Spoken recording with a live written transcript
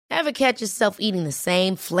Ever catch yourself eating the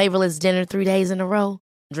same flavorless dinner 3 days in a row?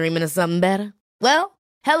 Dreaming of something better? Well,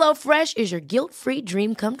 HelloFresh is your guilt-free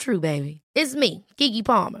dream come true, baby. It's me, Keke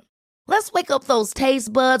Palmer. Let's wake up those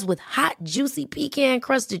taste buds with hot, juicy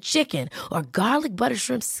pecan-crusted chicken or garlic butter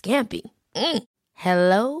shrimp scampi.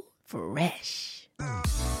 Hello Fresh.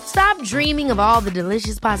 Stop dreaming of all the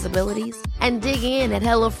delicious possibilities and dig in at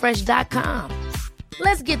HelloFresh.com.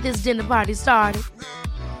 Let's get this dinner party started.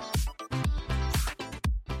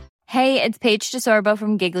 Hey, it's Paige DeSorbo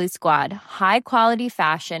from Giggly Squad. High quality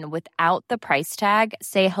fashion without the price tag.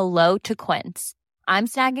 Say hello to Quince. I'm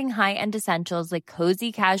snagging high-end essentials like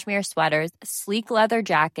cozy cashmere sweaters, sleek leather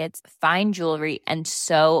jackets, fine jewelry, and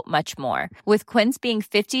so much more. With Quince being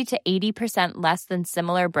 50 to 80% less than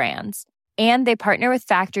similar brands. And they partner with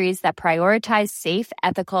factories that prioritize safe,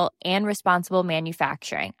 ethical, and responsible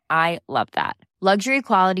manufacturing. I love that. Luxury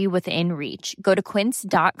quality within reach. Go to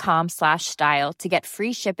quince.com/style to get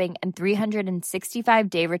free shipping and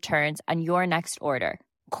 365-day returns on your next order.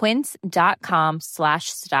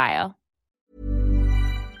 Quince.com/style. Now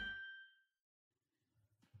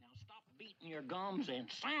stop beating your gums and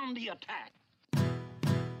sound the attack.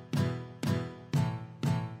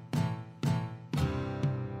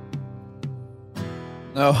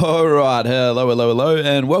 All right, hello,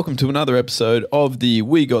 and welcome to another episode of the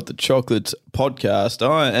We Got the Chocolates podcast.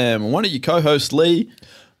 I am one of your co-hosts, Lee.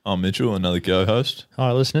 I'm Mitchell, another co-host.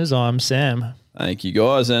 Hi, listeners. I'm Sam. Thank you,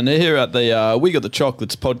 guys. And here at the We Got the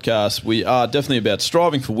Chocolates podcast, we are definitely about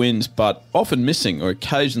striving for wins, but often missing, or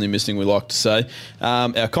occasionally missing, we like to say.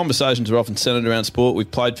 Our conversations are often centered around sport. We've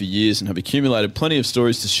played for years and have accumulated plenty of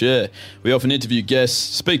stories to share. We often interview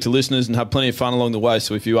guests, speak to listeners, and have plenty of fun along the way.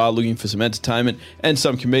 So if you are looking for some entertainment and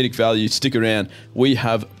some comedic value, stick around. We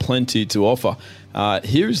have plenty to offer.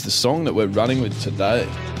 Here is the song that we're running with today.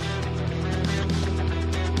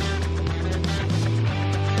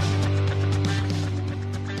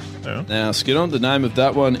 Now, Skidon, the name of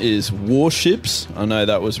that one is Warships. I know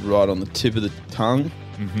that was right on the tip of the tongue.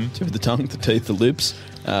 Tip of the tongue, the teeth, the lips.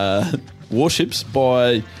 Warships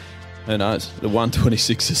by, who knows, the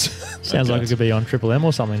 126ers. Sounds like it could be on Triple M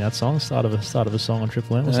or something, that song. Start of a song on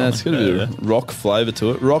Triple M or something. It's got a bit of rock flavour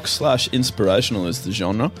to it. Rock/inspirational is the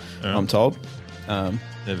genre, I'm told.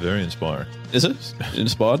 They're very inspiring. Is it?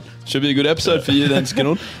 Inspired? Should be a good episode for you then,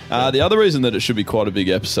 Skin. The other reason that it should be quite a big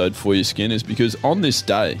episode for you, Skin, is because on this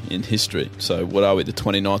day in history, so what are we, the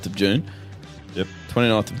 29th of June? Yep.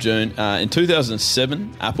 29th of June. In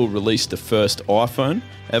 2007, Apple released the first iPhone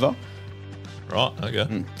ever. Right,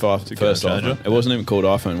 okay. First iPhone. It wasn't even called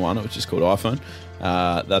iPhone 1, it was just called iPhone.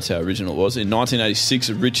 That's how original it was. In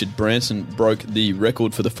 1986, Richard Branson broke the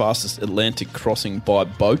record for the fastest Atlantic crossing by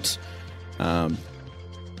boat.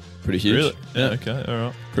 Pretty huge. Really? Yeah, okay, all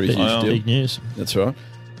right. Pretty huge deal. Big news. That's right.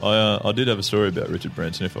 I did have a story about Richard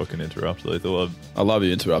Branson, if I can interrupt. I love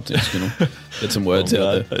you interrupting, Skinner. Get some words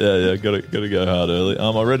out there. Yeah, got to go hard early.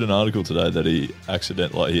 I read an article today that he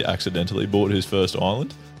accidentally bought his first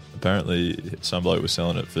island. Apparently, some bloke was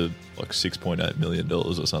selling it for like $6.8 million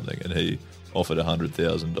or something, and he offered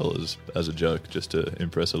 $100,000 as a joke just to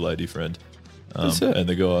impress a lady friend. And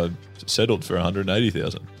the guy settled for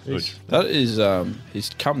 $180,000. Which that is, he's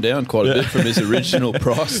come down quite a bit from his original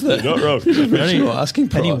price. There. Not wrong. Original asking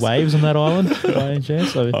price. Any waves on that island by any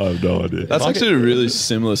chance? I have no idea. That's actually a really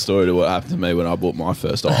similar story to what happened to me when I bought my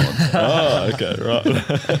first island. Oh, okay, right.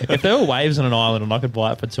 If there were waves on an island and I could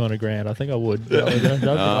buy it for $200,000, I think I would.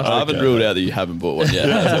 I haven't ruled out that you haven't bought one yet.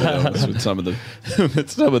 To be honest, with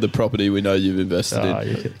some of the property we know you've invested in.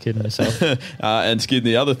 You're kidding yourself. And Skid,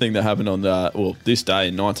 the other thing that happened on this day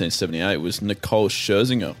in 1978 was Nicole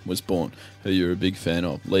Scherzinger was born, who you're a big fan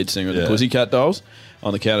of, lead singer of the Pussycat Dolls.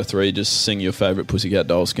 On the count of three, just sing your favourite Pussycat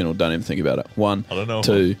Dolls, Skin, or don't even think about it. One, I don't know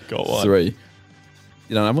 2, got one. 3. You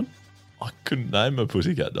don't have one? I couldn't name a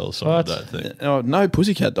Pussycat Dolls song, I don't think. No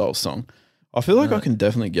Pussycat Dolls song. I feel like I can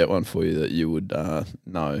definitely get one for you that you would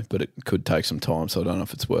know, but it could take some time, so I don't know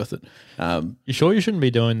if it's worth it. You sure you shouldn't be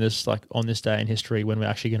doing this like on this day in history when we're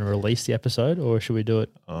actually going to release the episode, or should we do it?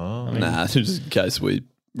 Nah, just in case we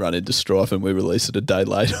run into strife and we release it a day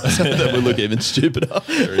later, so that we look even stupider.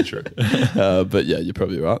 Very true. But yeah, you're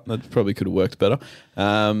probably right. That probably could have worked better.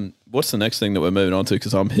 What's the next thing that we're moving on to?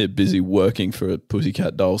 Because I'm here busy working for a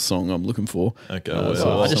Pussycat Dolls song I'm looking for. Okay, I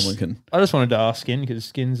just wanted to ask Skin, because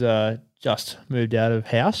Skin's just moved out of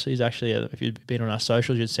house. He's actually, if you'd been on our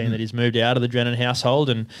socials, you'd seen that he's moved out of the Drennan household.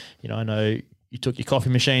 And, I know you took your coffee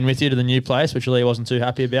machine with you to the new place, which Lee wasn't too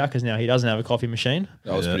happy about because now he doesn't have a coffee machine.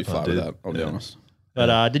 I was pretty far with that, I'll be honest.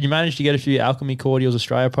 But did you manage to get a few Alchemy Cordials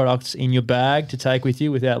Australia products in your bag to take with you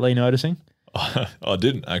without Lee noticing? I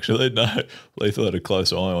didn't actually. No, Lethal had a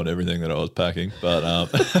close eye on everything that I was packing, but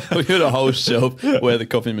We got a whole shelf where the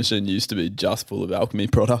coffee machine used to be just full of alchemy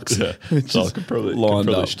products. yeah, so I could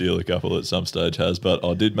probably steal a couple at some stage. But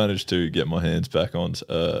I did manage to get my hands back on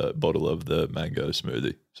a bottle of the mango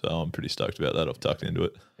smoothie, so I'm pretty stoked about that. I've tucked into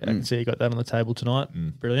it. Yeah, I can see you got that on the table tonight.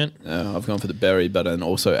 Brilliant. I've gone for the berry, but then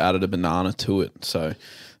also added a banana to it. So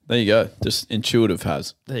there you go. Just intuitive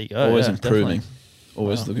has. There you go. Always yeah, improving. definitely.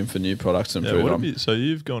 Always looking for new products to Yeah, improve what on. have you, so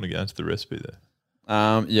you've gone against the recipe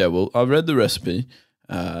there. Yeah, well, I read the recipe,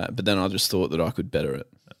 but then I just thought that I could better it.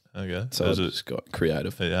 Okay, So I is it? just got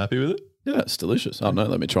creative. Are you happy with it? Yeah, it's delicious. I don't know.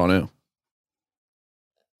 Let me try now.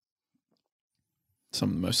 Some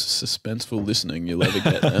of the most suspenseful listening you'll ever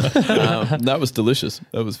get. That was delicious.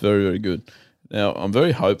 That was very, very good. Now, I'm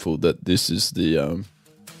very hopeful that this is the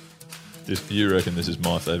You reckon this is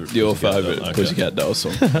my favourite? your Pussycat Dolls? favourite Okay. Pussycat Dolls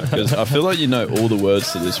song. Because I feel like you know all the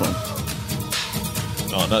words to this one.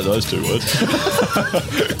 Oh, no, those two words.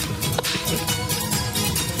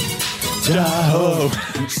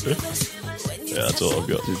 Yeah, that's all I've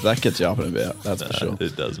got. That gets you up and about, that's for sure.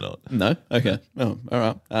 It does not. No? Okay. Oh, all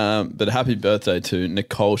right. But happy birthday to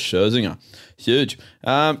Nicole Scherzinger. Huge.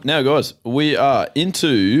 Now, guys, we are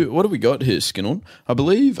into, what have we got here, Skinnell? I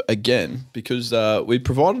believe, again, because we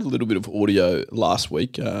provided a little bit of audio last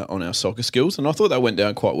week on our soccer skills, and I thought that went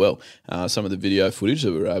down quite well. Some of the video footage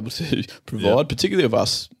that we were able to provide, particularly of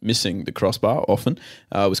us missing the crossbar often,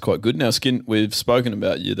 was quite good. Now, Skin, we've spoken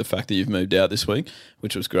about you, the fact that you've moved out this week,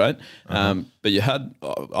 which was great. But you had,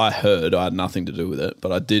 I had nothing to do with it,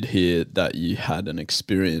 but I did hear that you had an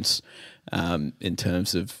experience in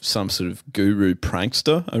terms of some sort of guru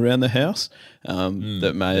prankster around the house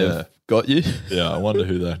that may have got you. Yeah, I wonder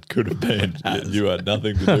who that could have been. You had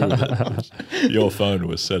nothing to do with it. Your phone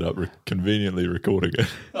was set up conveniently recording it.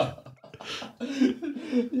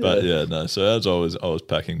 But yeah, no. So as I was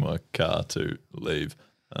packing my car to leave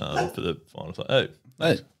for the final time.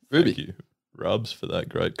 Hey, Ruby, Thank you, Rubs, for that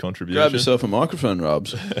great contribution. grab yourself a microphone,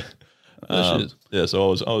 Rubs. Yeah, so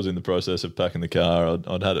I was in the process of packing the car.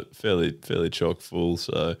 I'd had it fairly chock full,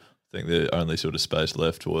 so I think the only sort of space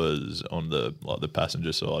left was on the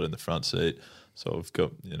passenger side in the front seat. So I've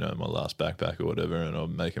got my last backpack or whatever, and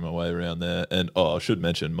I'm making my way around there. And I should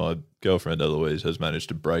mention my girlfriend Eloise has managed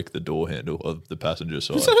to break the door handle of the passenger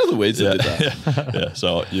side. Is that Eloise that did that? Yeah,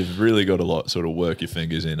 so you've really got to sort of work your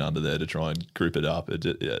fingers in under there to try and grip it up.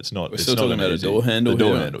 It's not. We're it's still not talking an about easy, a door handle. The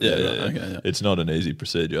door here? handle. Yeah, Yeah. okay, yeah. It's not an easy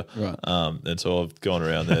procedure. Right. And so I've gone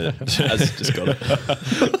around there. Has just got it.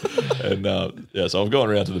 And so I've gone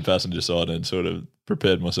around to the passenger side and sort of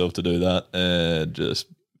prepared myself to do that, and just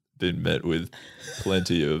been met with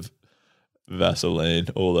plenty of Vaseline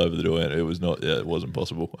all over the door, and it wasn't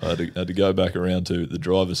possible. I had to go back around to the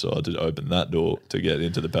driver's side to open that door to get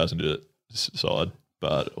into the passenger side,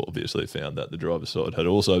 but obviously found that the driver's side had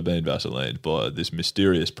also been Vaselined by this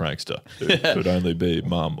mysterious prankster who could only be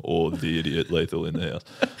Mum or the idiot Lethal in the house.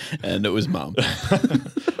 And it was Mum.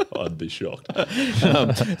 I'd be shocked.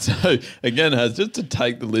 So again, just to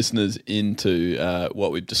take the listeners into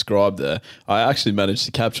what we've described there, I actually managed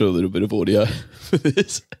to capture a little bit of audio for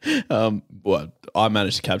this. I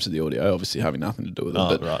managed to capture the audio, obviously having nothing to do with it.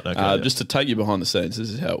 Oh, but right, okay, yeah. just to take you behind the scenes, this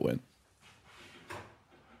is how it went.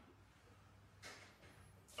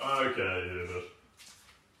 Okay,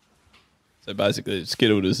 So basically,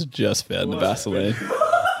 Skittle has just found the Vaseline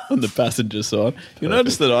on the passenger side. You'll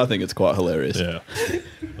notice that I think it's quite hilarious. yeah.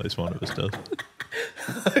 At least one of us does.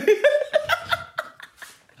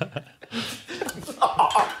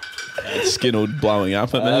 Skinnell blowing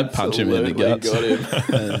up at me, punch him in the guts. Absolutely got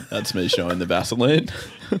And that's me showing the Vaseline.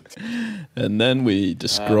 And then we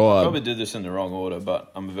describe. I probably did this in the wrong order,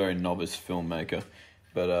 but I'm a very novice filmmaker.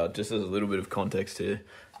 But just as a little bit of context here,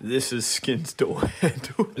 this is Skin's door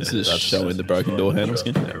handle. This is showing the broken door handle,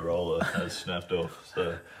 Skin. The roller has snapped off,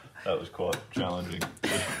 so that was quite challenging.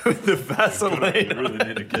 With the Vaseline. You really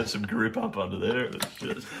need to get some grip up under there. It's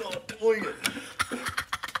just not doing it.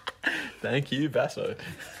 Thank you, Vaso.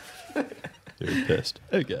 You're a pest.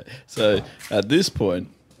 Okay, so at this point,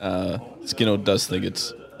 Skinner does think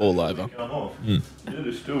it's all over. Come on. It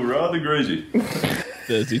is still rather greasy.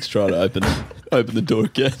 He's trying to open the door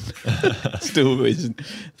again. Still,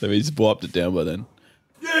 he's wiped it down by then.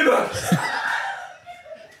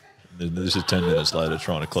 This is 10 minutes later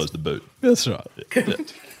trying to close the boot. That's right. Yeah.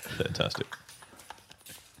 Fantastic.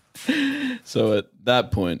 So at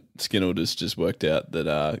that point, Skinner just worked out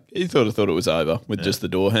that he thought it was over with just the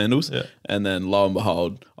door handles. Yeah. And then lo and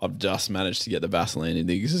behold, I've just managed to get the Vaseline in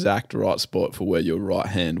the exact right spot for where your right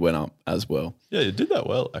hand went up as well. Yeah, you did that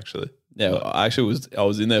well, actually. Now, I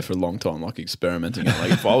was in there for a long time, like experimenting.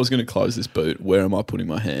 Like, if I was going to close this boot, where am I putting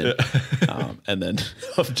my hand? And then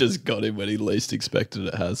I've just got him when he least expected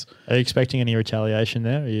it has. Are you expecting any retaliation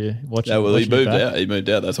there? Are you watching? Yeah, well, he watching it moved back? out. He moved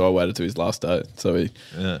out. That's why I waited till his last day. So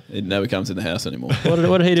he never comes in the house anymore. What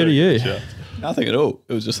did he do to you? Nothing at all.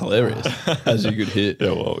 It was just hilarious, as you could hear.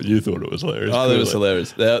 Yeah, well, you thought it was hilarious. Oh, that was clearly.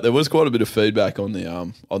 hilarious. There was quite a bit of feedback on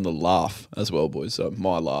the laugh as well, boys. So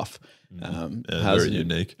my laugh has very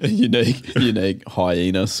unique. unique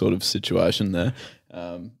hyena sort of situation there.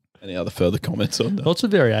 Any other further comments on that? Lots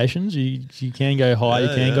of variations. You can go high, you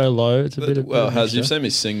can go low. It's a bit of You've seen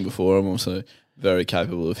me sing before. I'm also very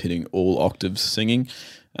capable of hitting all octaves singing.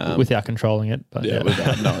 without controlling it. But Yeah, we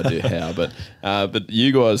have no idea how. But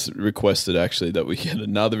you guys requested actually that we get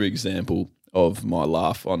another example of my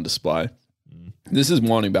laugh on display. This is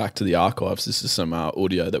winding back to the archives. This is some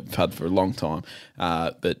audio that we've had for a long time.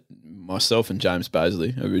 But myself and James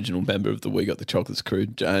Bazley, original member of the We Got the Chocolates crew,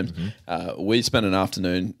 James, we spent an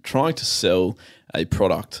afternoon trying to sell a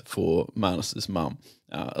product for Marnus's mum,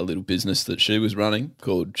 a little business that she was running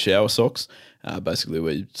called Shower Socks. Basically,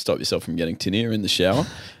 where you stop yourself from getting tinea in the shower.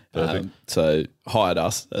 So hired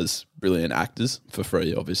us as brilliant actors for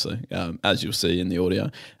free, obviously, as you'll see in the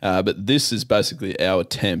audio. But this is basically our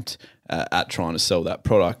attempt at trying to sell that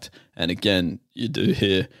product. And again, you do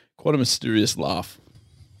hear quite a mysterious laugh.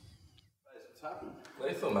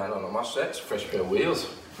 Lethal, mate, on a Mustang, fresh pair of wheels.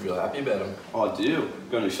 Real happy about them. Ideal.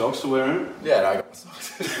 Got any socks to wear in? Yeah, I got my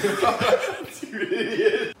socks. You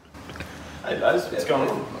idiot. Hey, Baz, what's going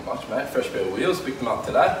on? Not much, mate. Fresh pair of wheels. Picked them up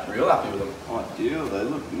today. Real happy with them. Ideal. They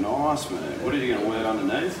look nice, man. What are you going to wear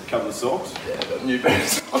underneath? A couple of socks? Yeah, got a new pair of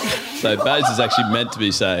socks. So Baze is actually meant to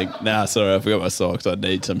be saying, nah, sorry, I forgot my socks. I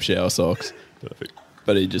need some shower socks. Perfect.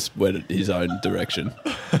 But he just went his own direction.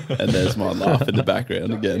 And there's my laugh in the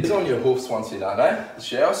background again. It's on your hoofs once you're done, eh? The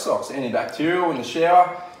shower socks. Antibacterial in the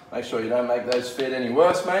shower. Make sure you don't make those feet any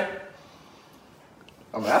worse, mate.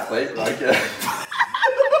 I'm an athlete, like, I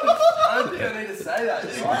don't think I need to say that, do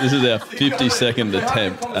I? This is our 52nd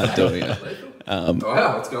attempt at doing it.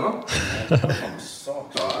 Wow, what's going on?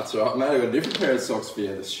 Socks. Oh, that's right, mate. I've got a different pair of socks for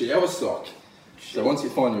you. The shower sock. So once you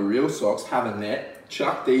find your real socks, have a net.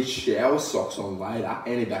 Chuck these shower socks on later.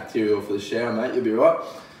 Antibacterial for the shower, mate. You'll be right.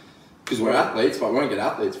 Because we're athletes, but we won't get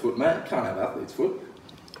athlete's foot, mate. You can't have athlete's foot.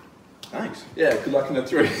 Thanks. Yeah, good luck in the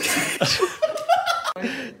 3.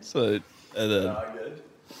 So, and then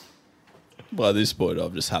by this point,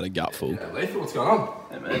 I've just had a gutful. Yeah, Lethal, what's going on?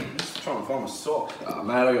 Hey, man, just trying to find my socks. Oh,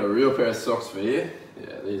 mate, I got a real pair of socks for you.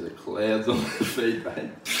 Yeah, these are clouds on the feet,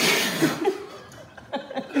 mate.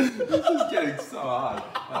 This is getting so hard.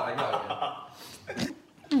 I got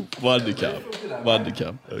One to come. One to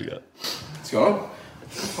come. Okay. What's going on?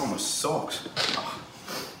 Just find my socks.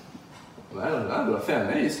 Mate, I don't know, but I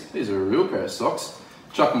found these. These are a real pair of socks.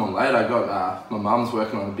 Chuck them on later. I got my mum's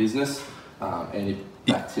working on a business.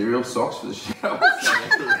 Antibacterial socks for the shower.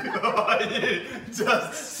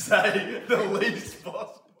 Just say the least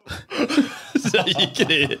possible. So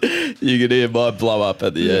you can hear my blow up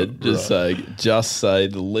at the end, just saying, just say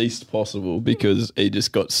the least possible, because he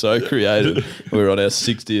just got so creative. We were on our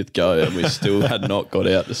 60th go and we still had not got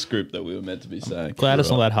out the script that we were meant to be saying. glad it's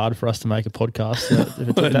not that hard for us to make a podcast. If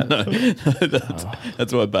it took that-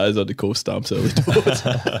 That's why Baze had to call Stumps early doors.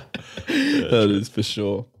 That is for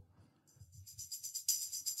sure.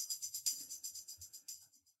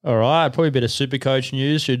 All right, probably a bit of Supercoach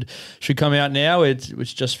news should come out now. It's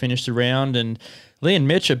just finished the round, and Lee and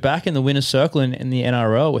Mitch are back in the winner's circle in the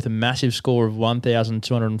NRL with a massive score of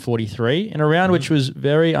 1,243 in a round which was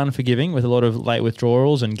very unforgiving with a lot of late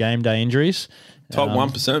withdrawals and game day injuries. Top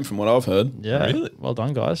 1% from what I've heard. Yeah, Really? well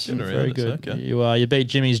done, guys. Didn't Very realise, good. okay. You beat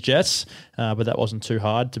Jimmy's Jets, but that wasn't too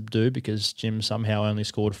hard to do because Jim somehow only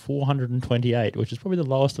scored 428, which is probably the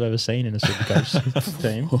lowest I've ever seen in a Supercoach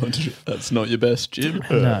team. That's not your best, Jim.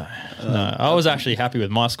 No. I was actually happy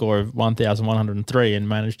with my score of 1,103 and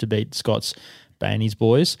managed to beat Scott's Bainey's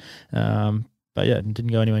boys. But yeah, it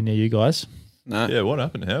didn't go anywhere near you guys. No. Yeah, what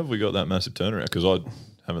happened? How have we got that massive turnaround? Because I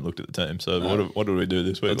haven't looked at the team. So what did we do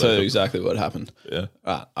this week? I'll tell you exactly what happened. Yeah.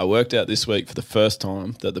 Right, I worked out this week for the first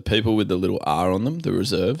time that the people with the little R on them, the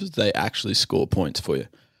reserves, they actually score points for you.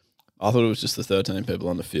 I thought it was just the 13 people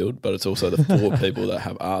on the field, but it's also the 4 people that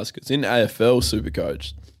have R's. Because in AFL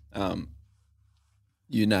Supercoach,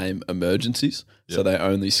 you name emergencies, so they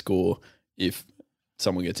only score if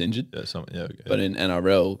someone gets injured. Yeah, okay. But in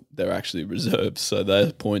NRL, they're actually reserves, so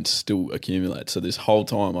their points still accumulate. So this whole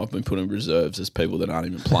time, I've been putting reserves as people that aren't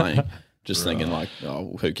even playing, just thinking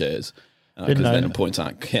who cares? Because then the points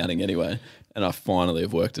aren't counting anyway. And I finally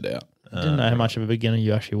have worked it out. I didn't know how much of a beginner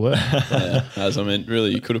you actually were. Yeah, as I mean,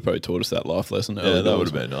 really, you could have probably taught us that life lesson. Yeah, that would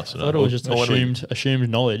have been nice. I thought it was just assumed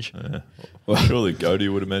knowledge. Yeah. Well, surely Goaty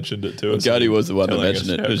would have mentioned it to us. Goaty was the one that telling mentioned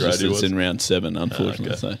us it. how It was great just he it's in round 7, unfortunately.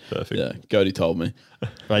 Okay, So, perfect. yeah, Goaty told me.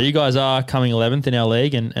 Right, you guys are coming 11th in our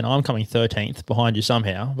league, and I'm coming 13th behind you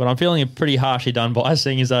somehow. But I'm feeling pretty harshly done by,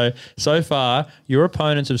 seeing as though so far your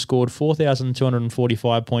opponents have scored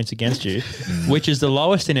 4,245 points against you, which is the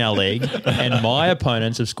lowest in our league, and my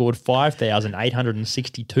opponents have scored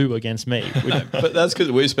 5,862 against me. But that's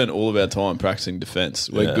because we spent all of our time practicing defence.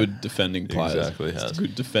 We're Yeah, good defending players. exactly, It's has.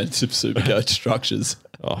 good defensive Supercoach structures.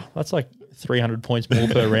 Oh, that's like 300 points more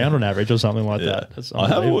per round on average or something like that. That's I have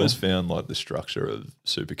unbelievable. always found like the structure of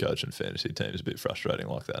Supercoach and fantasy teams a bit frustrating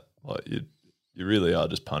like that. Like you really are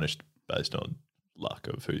just punished based on luck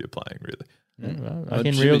of who you're playing, really. Well, Oh, like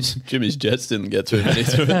in real, Jimmy's Jets didn't get through many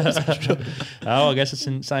through. I guess it's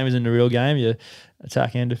the same as in the real game. Your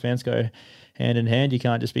attack and defense go hand in hand. You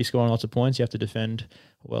can't just be scoring lots of points. You have to defend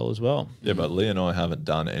well as well. Yeah, but Lee and I haven't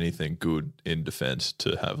done anything good in defence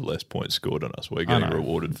to have less points scored on us. We're getting know.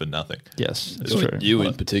 rewarded for nothing. Yes, it's You- true. You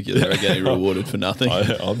in particular are getting rewarded for nothing.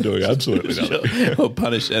 I'm doing absolutely nothing. Well,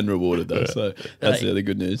 punished and rewarded though. So that's the other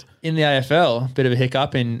good news. In the AFL, bit of a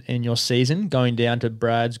hiccup in your season, going down to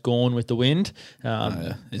Brad's Gone with the wind.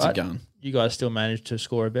 Yeah, he's a but gun. You guys still managed to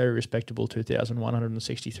score a very respectable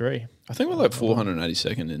 2,163. I think we're like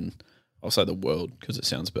 482nd in, I'll say the world because it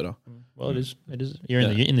sounds better. Well, it is. You're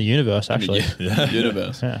in the universe, actually.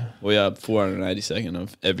 Universe. Yeah. We are 482nd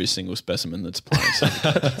of every single specimen that's playing.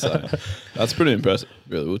 So that's pretty impressive.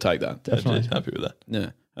 Really, we'll take that. Definitely. Happy with that.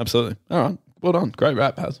 Yeah, absolutely. All right. Well done. Great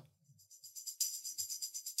rap, Haz.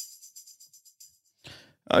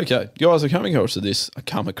 Okay, guys, I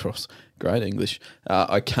came across great English.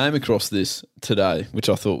 I came across this today, which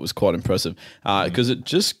I thought was quite impressive because it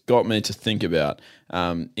just got me to think about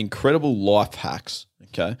incredible life hacks.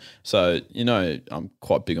 Okay, so I'm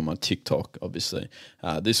quite big on my TikTok. Obviously,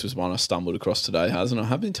 this was one I stumbled across today, Haz, and I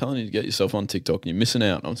have been telling you to get yourself on TikTok, and you're missing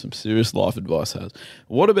out on some serious life advice, Haz.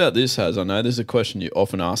 What about this, Haz? I know there's a question you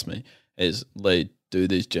often ask me: is Lee, do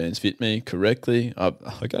these jeans fit me correctly? I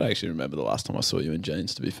can't actually remember the last time I saw you in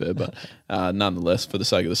jeans, to be fair, but nonetheless, for the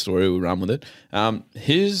sake of the story, we'll run with it.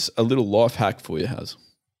 Here's a little life hack for you, Haz.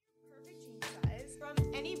 Perfect jean size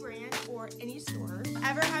from any brand or any store.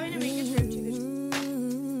 Ever having to make a trip to the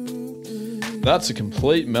That's a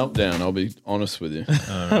complete meltdown, I'll be honest with you.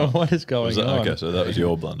 What is going Was that, on? okay, so that was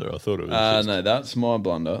your blunder. I thought it was just, No, that's my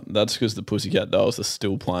blunder. That's because the Pussycat Dolls are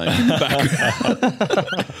still playing in the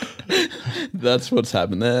background. That's what's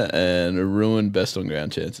happened there, and ruined best on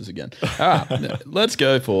ground chances again. All right, now, let's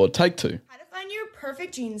go for take 2. How to find your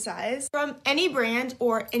perfect jean size from any brand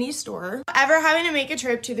or any store. Ever having to make a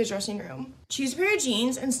trip to the dressing room. Choose a pair of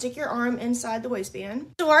jeans and stick your arm inside the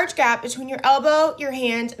waistband. The large gap between your elbow, your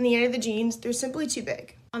hand, and the end of the jeans, they're simply too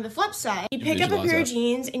big. On the flip side, you pick up a Visualize pair of that.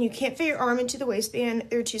 jeans and you can't fit your arm into the waistband,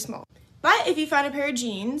 they're too small. But if you find a pair of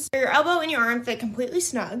jeans where your elbow and your arm fit completely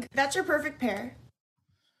snug, that's your perfect pair.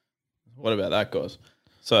 What about that, guys?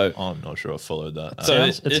 So, I'm not sure I followed that. It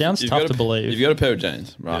sounds you've tough got to believe. You've got a pair of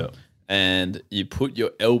jeans, right? Yeah. And you put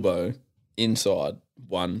your elbow inside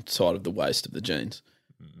one side of the waist of the jeans.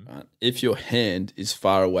 Right? If your hand is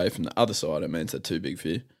far away from the other side, it means they're too big for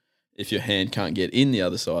you. If your hand can't get in the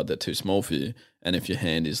other side, they're too small for you. And if your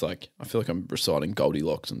hand is like, I feel like I'm reciting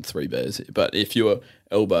Goldilocks and Three Bears here, but if your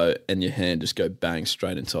elbow and your hand just go bang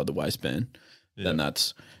straight inside the waistband, then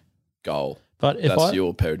that's goal. But if That's I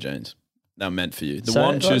your pair of jeans. They're meant for you. The So,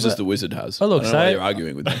 one like, chooses but- the wizard has. Oh, look, I don't know why say- you're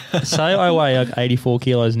arguing with me. say I weigh like 84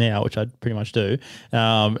 kilos now, which I pretty much do,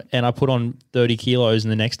 and I put on 30 kilos in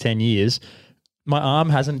the next 10 years, my arm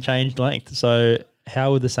hasn't changed length. So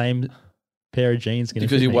how are the same pair of jeans going to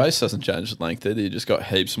Because fit your me? waist hasn't changed length either. You just got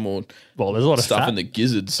heaps more Well, there's a lot of stuff fat. in the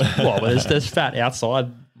gizzards. Well, but there's fat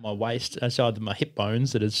outside my waist, outside my hip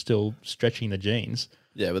bones that is still stretching the jeans.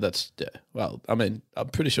 Yeah, but that's well, I mean, I'm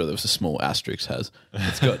pretty sure there was a small asterisk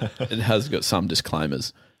it has got some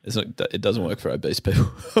disclaimers. It doesn't work for obese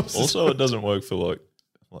people. Also, it doesn't work for like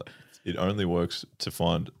it only works to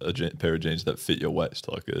find a pair of jeans that fit your waist.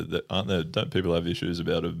 Like, aren't there? Don't people have issues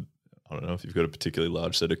about I don't know if you've got a particularly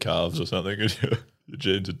large set of calves or something, and your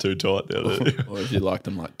jeans are too tight down there. or if you like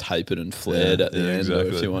them like tapered and flared Yeah, at the yeah, end, or if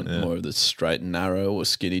exactly, you want yeah. more of the straight and narrow or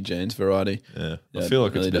skinny jeans variety. Yeah, Yeah, I feel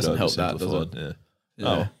like it really it's a bit doesn't help that, does it? oversimplified, Yeah. Yeah.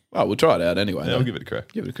 Oh, Well, we'll try it out anyway. yeah, though. I'll give it a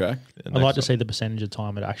crack. Give it a crack. Yeah, I'd next like to time. see the percentage of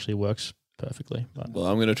time it actually works perfectly. But Well,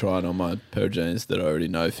 I'm going to try it on my pair of jeans that I already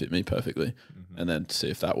know fit me perfectly, and then see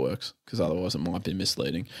if that works. Because otherwise, it might be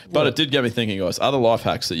misleading. But it did get me thinking, guys. Other life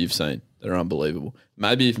hacks that you've seen that are unbelievable.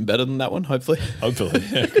 Maybe even better than that one, hopefully. Hopefully.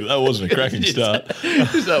 Yeah, 'cause that wasn't a cracking start.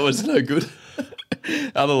 That was no good.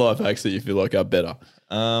 Other life hacks that you feel like are better.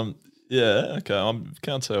 Yeah, okay. I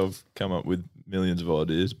can't say I've come up with millions of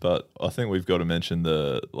ideas, but I think we've got to mention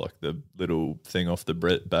the little thing off the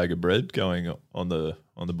bag of bread going on the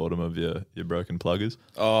bottom of your broken pluggers.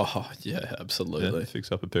 Oh, yeah, absolutely. Yeah,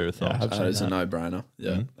 fix up a pair of thongs. That is a no-brainer.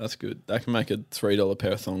 Yeah, that's good. That can make a $3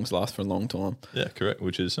 pair of thongs last for a long time. Yeah, correct,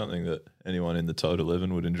 which is something that anyone in the Tote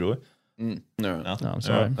 11 would enjoy. No, No, I'm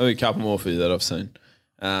sorry. I've got a couple more for you that I've seen.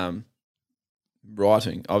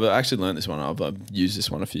 Writing. I've actually learned this one. I've used this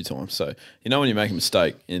one a few times. So, you know when you make a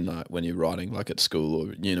mistake in when you're writing, like at school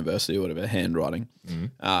or university or whatever, handwriting,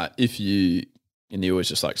 if you always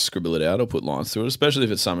just like scribble it out or put lines through it, especially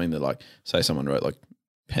if it's something that like, say someone wrote like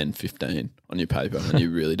pen 15 on your paper and you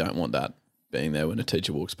really don't want that being there when a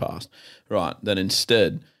teacher walks past. Right. Then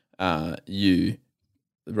instead, you,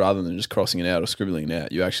 rather than just crossing it out or scribbling it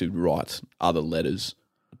out, you actually write other letters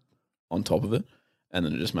on top of it. And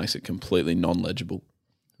then it just makes it completely non-legible.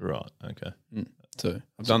 Right, okay. So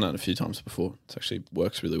I've done that a few times before. It actually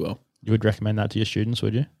works really well. You would recommend that to your students,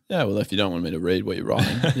 would you? Yeah, well, if you don't want me to read what you're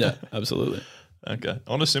writing, yeah, absolutely. Okay.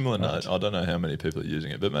 On a similar note, I don't know how many people are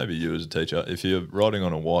using it, but maybe you as a teacher, if you're writing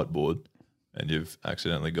on a whiteboard and you've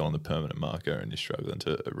accidentally gone the permanent marker and you're struggling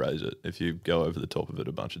to erase it, if you go over the top of it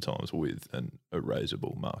a bunch of times with an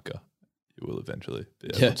erasable marker, you will eventually be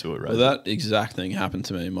able to erase it. Well, that exact thing happened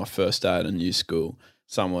to me in my first day at a new school.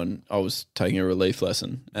 I was taking a relief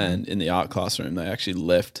lesson, and in the art classroom, they actually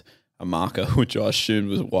left a marker, which I assumed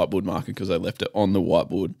was a whiteboard marker because they left it on the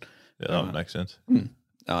whiteboard. Yeah, that would make sense.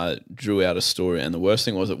 Drew out a story, and the worst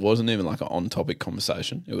thing was it wasn't even like an on-topic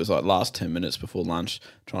conversation. It was like last 10 minutes before lunch,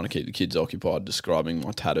 trying to keep the kids occupied, describing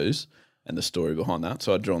my tattoos and the story behind that.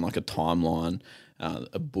 So I'd drawn like a timeline,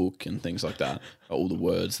 a book and things like that, all the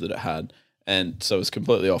words that it had. And so it was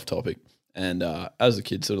completely off topic. And as the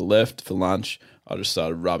kids sort of left for lunch, I just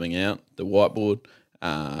started rubbing out the whiteboard.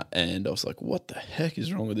 And I was like, what the heck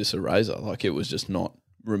is wrong with this eraser? Like, it was just not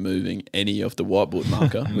removing any of the whiteboard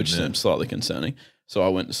marker, which seemed slightly concerning. So I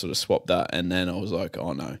went to sort of swap that. And then I was like,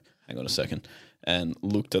 oh no, hang on a second. And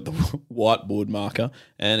looked at the whiteboard marker.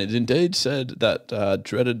 And it indeed said that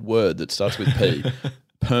dreaded word that starts with P.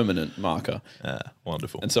 Permanent marker.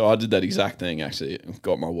 Wonderful. And so I did that exact thing, actually.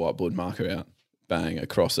 Got my whiteboard marker out, bang,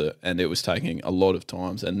 across it, and it was taking a lot of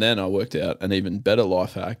times. And then I worked out an even better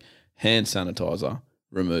life hack. Hand sanitizer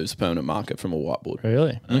removes permanent marker from a whiteboard.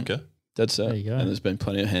 Really? Okay. That's it. There you go. And there's been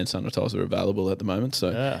plenty of hand sanitizer available at the moment, so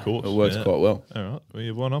Of course, it works quite well. All right. Well,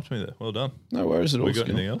 you've one up to me there. Well done. No worries at all. We got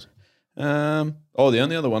anything else? The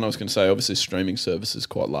only other one I was going to say, obviously streaming services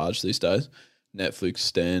quite large these days. Netflix,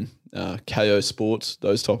 Stan, KO Sports,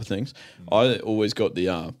 those type of things. I always got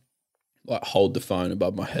the hold the phone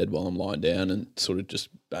above my head while I'm lying down and sort of just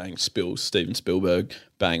bang, Steven Spielberg,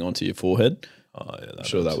 bang onto your forehead. Oh yeah, I'm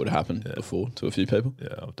sure that would happen before to a few people.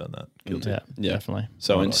 Yeah, I've done that. Guilty. Yeah, definitely.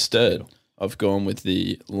 So instead, I've gone with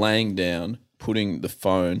the laying down, putting the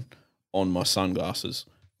phone on my sunglasses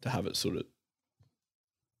to have it sort of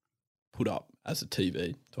put up as a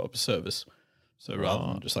TV type of service. So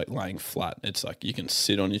rather than just like laying flat, it's like you can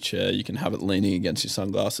sit on your chair, you can have it leaning against your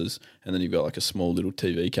sunglasses, and then you've got like a small little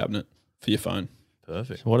TV cabinet for your phone.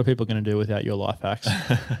 Perfect. So what are people going to do without your life hacks?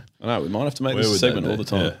 I know, we might have to make Where this a would segment they all be? the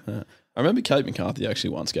time. Yeah. Yeah. I remember Kate McCarthy actually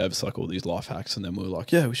once gave us like all these life hacks, and then we were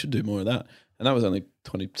like, yeah, we should do more of that. And that was only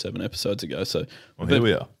 27 episodes ago. So Well, here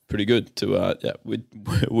we are. pretty good to,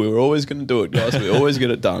 we were always going to do it, guys. We always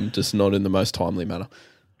get it done, just not in the most timely manner.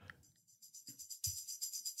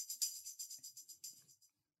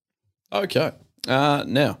 Okay. Now,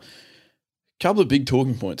 a couple of big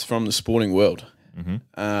talking points from the sporting world.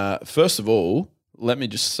 First of all, let me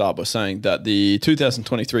just start by saying that the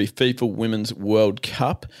 2023 FIFA Women's World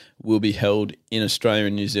Cup will be held in Australia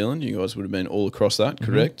and New Zealand. You guys would have been all across that,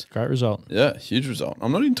 correct? Great result. Yeah, huge result.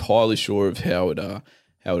 I'm not entirely sure of how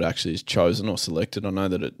it actually is chosen or selected. I know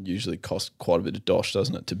that it usually costs quite a bit of dosh,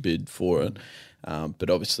 doesn't it, to bid for it.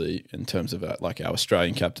 But obviously, in terms of like our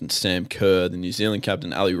Australian captain, Sam Kerr, the New Zealand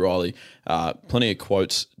captain, Ali Riley, plenty of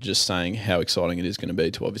quotes just saying how exciting it is going to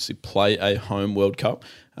be to obviously play a home World Cup,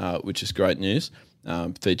 which is great news.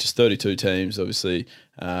 Features 32 teams, obviously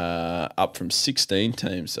up from 16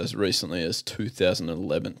 teams as recently as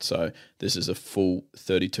 2011. So this is a full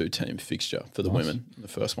 32-team fixture for the women, the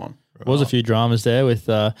first one. There was a few dramas there with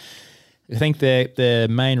I think their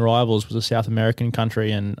main rivals was a South American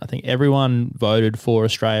country, and I think everyone voted for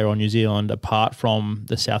Australia or New Zealand apart from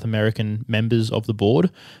the South American members of the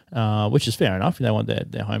board, which is fair enough. They want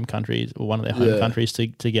their home countries or one of their home countries to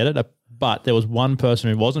get it. but there was one person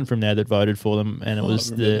who wasn't from there that voted for them, and it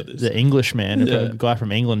was the English man, Yeah. a guy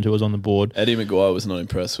from England who was on the board. Eddie Maguire was not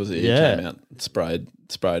impressed, was he? He Yeah. came out,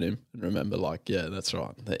 sprayed him, and remember, like, yeah, that's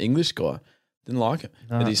right. The English guy didn't like it.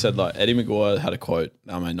 No. And he said, like, Eddie Maguire had a quote.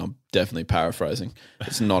 I mean, I'm definitely paraphrasing.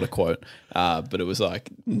 It's not a quote, but it was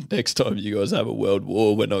like, next time you guys have a world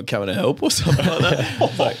war, we're not coming to help or something like that.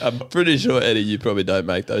 It's like, I'm pretty sure, Eddie, you probably don't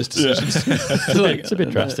make those decisions. It's a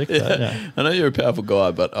bit drastic. Yeah. But, yeah. I know you're a powerful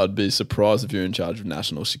guy, but I'd be surprised if you're in charge of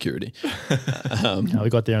national security. No,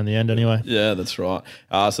 we got there in the end anyway. Yeah, that's right.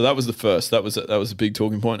 So that was the first. That was a big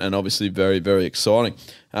talking point, and obviously very, very exciting.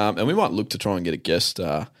 And we might look to try and get a guest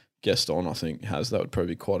on. I think that would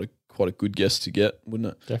probably be quite a good guest to get,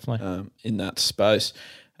 wouldn't it? Definitely. In that space.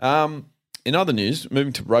 In other news,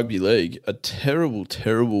 moving to rugby league, a terrible,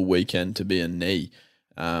 terrible weekend to be a knee.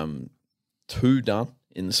 2 done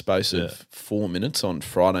in the space of 4 minutes on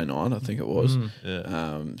Friday night, I think it was.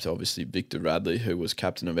 So obviously Victor Radley, who was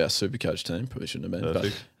captain of our Supercoach team, probably shouldn't have been.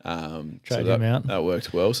 Perfect. But, Trade him out. That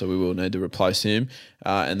worked well, so we will need to replace him.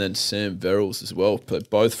 And then Sam Verrills as well,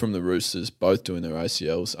 both from the Roosters, both doing their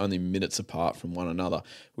ACLs, only minutes apart from one another,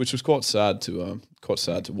 which was quite sad to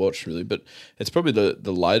watch, really. But it's probably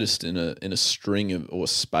the latest in a string of, or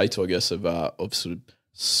spate, I guess, of sort of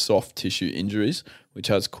soft tissue injuries, which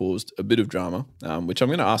has caused a bit of drama, which I'm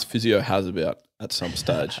going to ask Physio Has about at some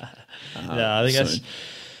stage. Yeah, I think soon. that's.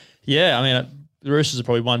 Yeah, I mean, the Roosters are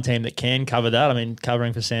probably one team that can cover that. I mean,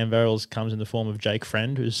 covering for Sam Verrills comes in the form of Jake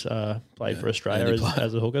Friend, who's played for Australia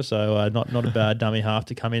as a hooker, so not a bad dummy half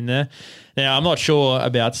to come in there. Now, I'm not sure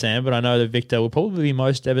about Sam, but I know that Victor will probably be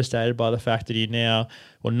most devastated by the fact that he now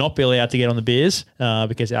will not be allowed to get on the beers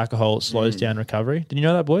because alcohol slows down recovery. Did you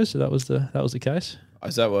know that, boys? So that was the case.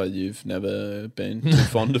 Is that why you've never been too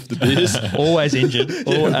fond of the beers? Always injured,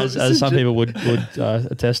 as some people would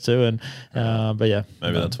attest to. And but yeah,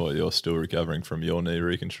 Maybe that's why you're still recovering from your knee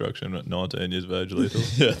reconstruction at 19 years of age, Lethal.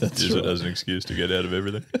 Yeah, that's Use right. it as an excuse to get out of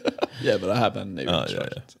everything. Yeah, but I have had knee Oh,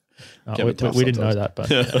 reconstruction. we didn't know that,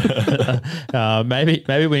 but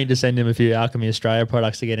maybe we need to send him a few Alchemy Australia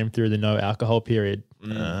products to get him through the no alcohol period.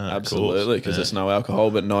 Absolutely, because it's no alcohol,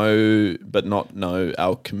 but not no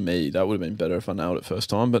alchemy. That would have been better if I nailed it first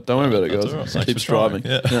time. But don't worry about it, That's guys. all right. Just Thanks keep for striving.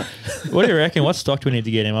 trying. Yeah. What do you reckon? What stock do we need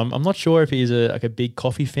to get him? I'm not sure if he's a big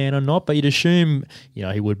coffee fan or not, but you'd assume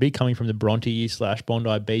he would be coming from the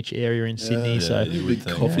Bronte/Bondi Beach area in Sydney. So you would Big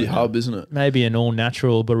think. coffee hub, isn't it? maybe an all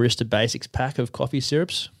natural barista basics pack of coffee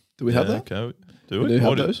syrups. Do we have that? Okay. Do We do we?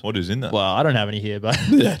 have those? What is in that? Well, I don't have any here, but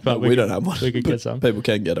But we don't have one. We could But get some. People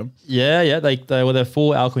can get them. Yeah, there were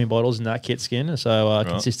 4 alchemy bottles in that kit skin, so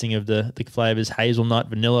consisting of the flavors hazelnut,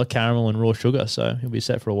 vanilla, caramel, and raw sugar. So he'll be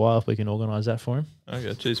set for a while if we can organise that for him.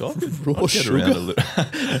 Okay, geez, I could Raw I'd get around sugar? a little.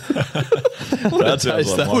 That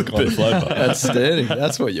sounds like my kind of flavour. Outstanding.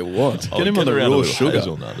 That's what you want. I'll Get him get on the around a raw little sugar.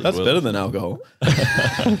 hazelnut as That's well. better than alcohol.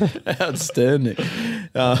 Outstanding.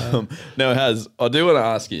 Now, I do want to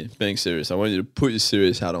ask you, being serious, I want you to put your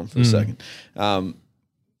serious hat on for a second.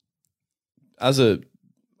 As a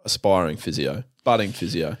aspiring physio, budding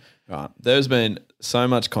physio, right, there's been so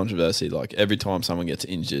much controversy. Like every time someone gets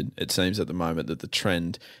injured, it seems at the moment that the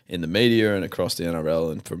trend in the media and across the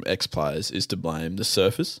NRL and from ex-players is to blame the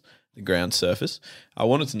surface, the ground surface. I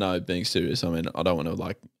wanted to know, being serious, I mean, I don't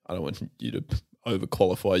want you to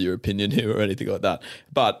overqualify your opinion here or anything like that,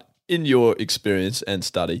 but in your experience and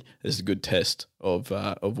study, it's a good test of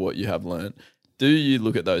what you have learned. Do you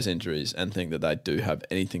look at those injuries and think that they do have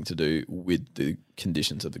anything to do with the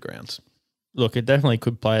conditions of the grounds? Look, it definitely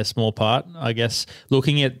could play a small part. I guess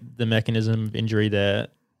looking at the mechanism of injury there,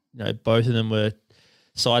 both of them were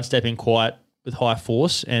sidestepping quite with high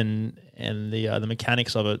force, and the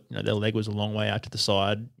mechanics of it, their leg was a long way out to the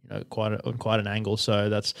side, quite an angle. So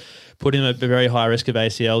that's put him at a very high risk of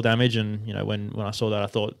ACL damage. And when I saw that, I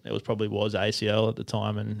thought it was ACL at the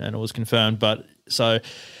time, and it was confirmed. But so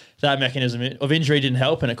that mechanism of injury didn't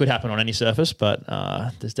help, and it could happen on any surface. But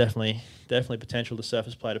there's definitely potential the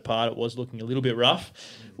surface played a part. It was looking a little bit rough.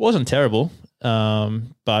 It wasn't terrible,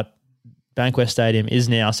 but Bankwest Stadium is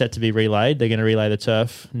now set to be relayed. They're going to relay the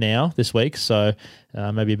turf now this week, so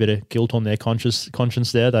maybe a bit of guilt on their conscience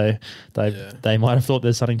there. They might have thought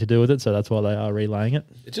there's something to do with it, so that's why they are relaying it.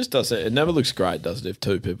 It just does. It never looks great, does it? If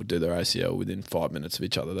 2 people do their ACL within 5 minutes of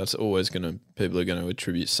each other, that's always people are going to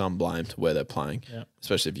attribute some blame to where they're playing. Yeah.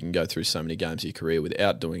 Especially if you can go through so many games of your career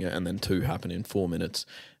without doing it, and then 2 happen in 4 minutes.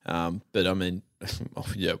 But I mean,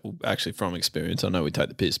 actually from experience, I know we take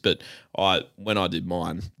the piss, but when I did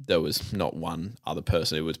mine, there was not one other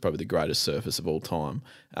person. It was probably the greatest surface of all time.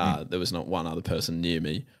 There was not one other person near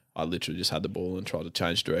me I literally just had the ball and tried to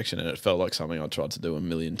change direction, and it felt like something I tried to do a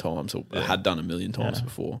million times or had done a million times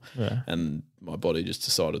before. Yeah. And my body just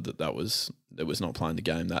decided that was not playing the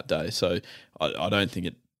game that day. So I don't think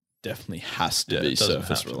it definitely has to be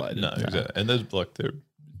surface related. No, exactly. And there are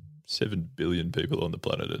 7 billion people on the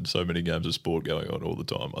planet and so many games of sport going on all the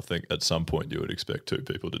time. I think at some point you would expect 2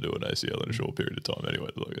 people to do an ACL in a short period of time anyway.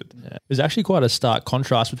 There's actually quite a stark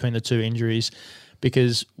contrast between the 2 injuries,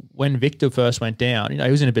 because when Victor first went down, he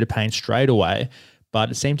was in a bit of pain straight away,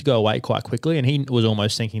 but it seemed to go away quite quickly, and he was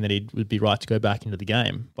almost thinking that he would be right to go back into the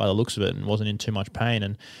game by the looks of it and wasn't in too much pain.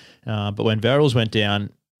 And but when Verrills went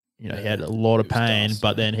down, he had a lot of pain,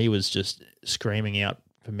 but then he was just screaming out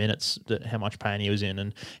for minutes how much pain he was in.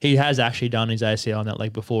 And he has actually done his ACL on that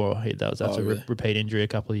leg before. That's a repeat injury a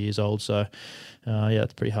couple of years old. So,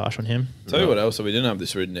 it's pretty harsh on him. Tell you what else, so we didn't have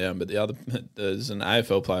this written down, but there's an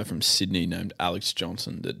AFL player from Sydney named Alex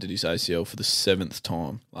Johnson that did his ACL for the 7th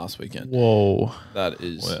time last weekend. Whoa. That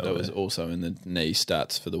was also in the knee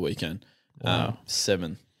stats for the weekend. Wow.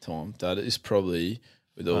 7th time. That is probably,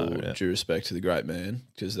 with all due respect to the great man,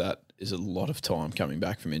 because that is a lot of time coming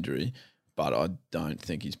back from injury, but I don't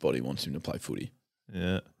think his body wants him to play footy.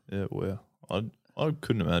 Yeah, wow. I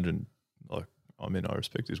couldn't imagine, I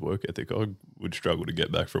respect his work ethic. I would struggle to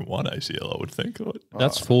get back from one ACL, I would think.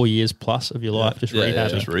 That's 4 years plus of your life just rehabbing. Yeah,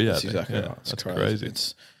 just rehabbing. That's exactly right. That's crazy.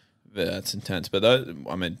 It's intense. But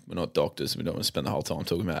we're not doctors. We don't want to spend the whole time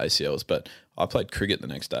talking about ACLs, but I played cricket the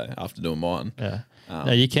next day after doing mine. Yeah.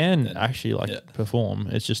 No, you can actually perform.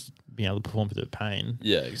 It's just being able to perform through the pain.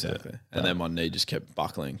 Yeah, exactly. And then my knee just kept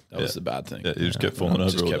buckling. That was the bad thing. Yeah, you just kept falling over.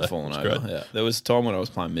 Just kept falling over. Great. Yeah. There was a time when I was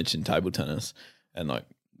playing Mitch in table tennis, and I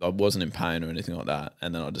wasn't in pain or anything like that,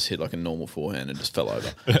 and then I just hit like a normal forehand and just fell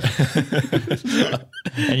over.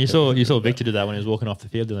 And you saw Victor do that when he was walking off the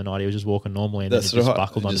field the other night. He was just walking normally, and then he just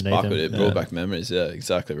buckled underneath him. It brought back memories. Yeah,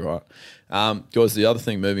 exactly right. Guys, the other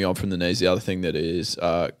thing, moving on from the knees, the other thing that is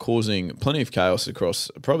causing plenty of chaos across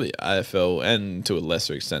probably AFL and to a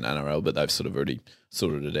lesser extent NRL, but they've sort of already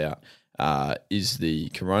sorted it out, is the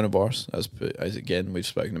coronavirus. As again, we've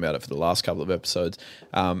spoken about it for the last couple of episodes.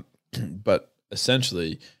 But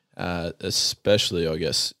essentially, especially, I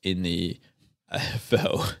guess, in the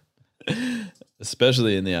AFL,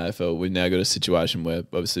 we've now got a situation where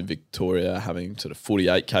obviously Victoria having sort of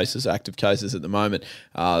 48 active cases at the moment.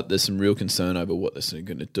 There's some real concern over what they're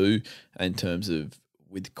going to do in terms of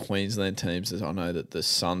with Queensland teams. As I know that the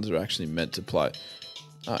Suns are actually meant to play.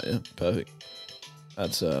 Oh, yeah, perfect.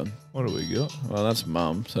 That's what do we got? Well, that's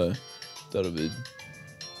Mum, so that'll be.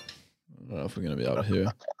 I don't know if we're going to be able to hear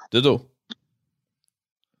her. Diddle.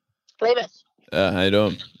 Clevis. How you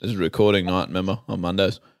doing? This is recording night, remember, on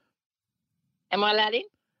Mondays. Am I allowed in?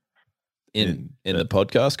 In the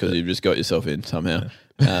podcast, because you've just got yourself in somehow.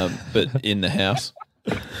 But in the house.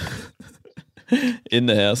 In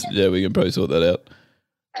the house, yeah, we can probably sort that out.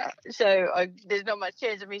 There's not much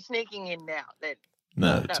chance of me sneaking in now then.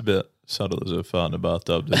 No, it's about subtle as a fart in a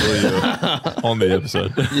bathtub on the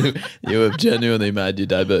episode. You have genuinely made your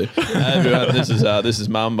debut. Hey, everyone, this is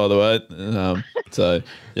Mum, by the way. So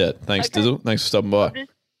yeah, thanks, okay. Dizzle. Thanks for stopping by. I'm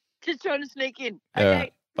just trying to sneak in. Okay. All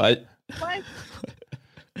right. Bye. Bye.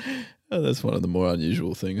 Oh, that's one of the more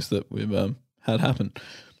unusual things that we've had happen.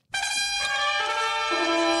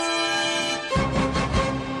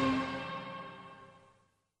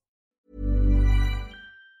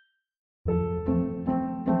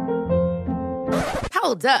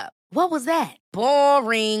 Hold up. What was that?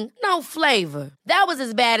 Boring. No flavor. That was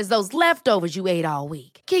as bad as those leftovers you ate all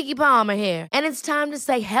week. Keke Palmer here, and it's time to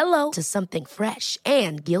say hello to something fresh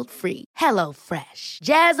and guilt-free. Hello Fresh.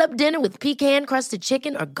 Jazz up dinner with pecan-crusted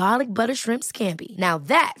chicken or garlic butter shrimp scampi. Now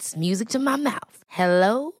that's music to my mouth.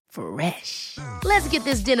 Hello Fresh. Let's get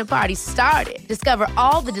this dinner party started. Discover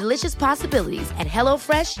all the delicious possibilities at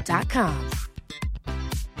HelloFresh.com.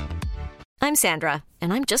 I'm Sandra,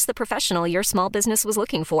 and I'm just the professional your small business was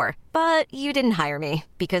looking for. But you didn't hire me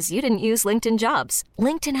because you didn't use LinkedIn Jobs.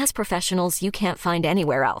 LinkedIn has professionals you can't find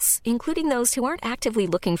anywhere else, including those who aren't actively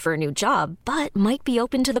looking for a new job, but might be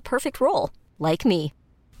open to the perfect role, like me.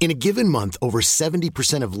 In a given month, over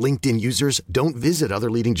 70% of LinkedIn users don't visit other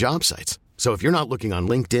leading job sites. So if you're not looking on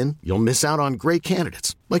LinkedIn, you'll miss out on great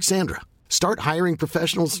candidates like Sandra. Start hiring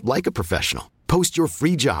professionals like a professional. Post your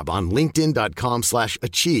free job on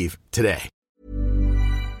linkedin.com/achieve today.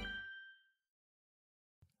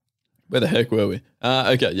 Where the heck were we?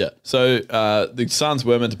 Okay, yeah. So the Suns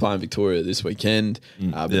were meant to play in Victoria this weekend,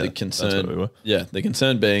 but the concern, that's where we were. The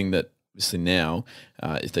concern being that obviously now,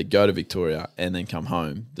 if they go to Victoria and then come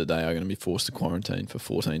home, that they are going to be forced to quarantine for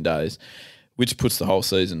 14 days, which puts the whole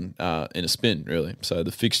season in a spin, really. So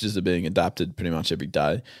the fixtures are being adapted pretty much every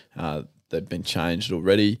day. They've been changed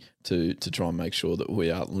already to try and make sure that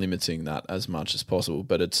we are limiting that as much as possible.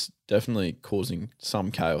 But it's definitely causing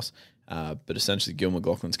some chaos. But essentially, Gil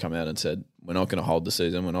McLachlan's come out and said, we're not going to hold the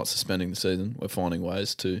season. We're not suspending the season. We're finding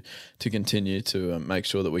ways to continue to make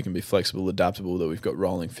sure that we can be flexible, adaptable, that we've got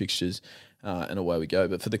rolling fixtures, and away we go.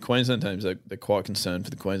 But for the Queensland teams, they're quite concerned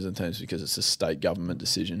for the Queensland teams because it's a state government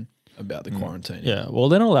decision about the quarantine. Yeah, well,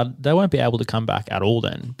 they're not allowed, they won't be able to come back at all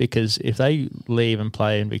then, because if they leave and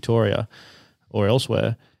play in Victoria or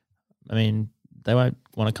elsewhere, I mean, they won't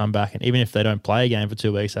want to come back. And even if they don't play a game for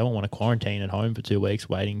 2 weeks, they won't want to quarantine at home for 2 weeks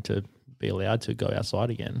waiting to be allowed to go outside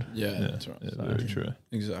again. Yeah, that's right. Yeah, very true.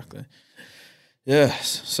 Exactly.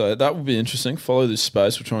 Yes, so that will be interesting. Follow this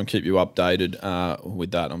space. We'll try and keep you updated with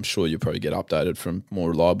that. I'm sure you'll probably get updated from more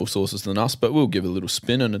reliable sources than us, but we'll give a little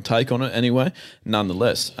spin and a take on it anyway,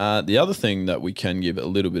 nonetheless. The other thing that we can give a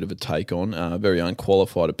little bit of a take on, a very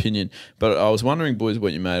unqualified opinion, but I was wondering, boys,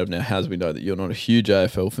 what you made of. Now, Haz, we know that you're not a huge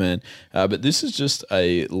AFL fan, but this is just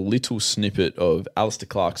a little snippet of Alistair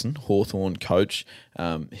Clarkson, Hawthorn coach,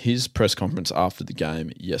 his press conference after the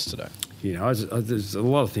game yesterday. You know, there's a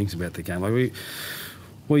lot of things about the game. Like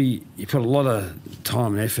you put a lot of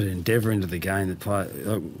time and effort and endeavour into the game.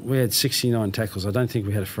 We had 69 tackles. I don't think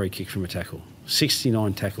we had a free kick from a tackle.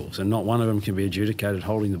 69 tackles, and not one of them can be adjudicated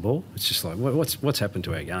holding the ball. It's just like, what's happened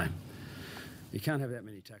to our game? You can't have that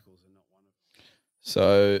many tackles and not one of them.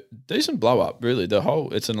 So decent blow up, really.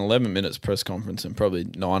 It's an 11 minutes press conference, and probably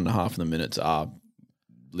 9.5 of the minutes are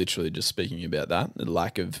literally just speaking about that, the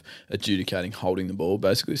lack of adjudicating holding the ball.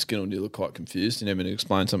 Basically, Skinner, you look quite confused. You need me to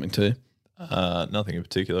explain something to you? Nothing in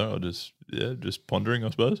particular. I just pondering, I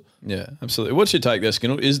suppose. Yeah, absolutely. What's your take there,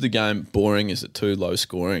 Skinner? Is the game boring? Is it too low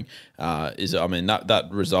scoring? That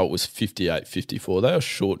result was 58-54. They are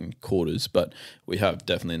short in quarters, but we have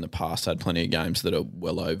definitely in the past had plenty of games that are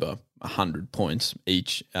well over 100 points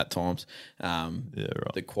each at times.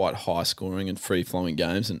 They're quite high scoring and free flowing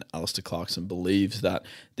games, and Alistair Clarkson believes that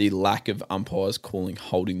the lack of umpires calling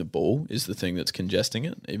holding the ball is the thing that's congesting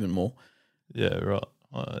it even more. Yeah, right.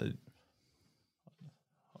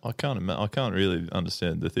 I can't really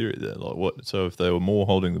understand the theory there. Like, what? So if they were more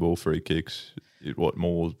holding the ball free kicks,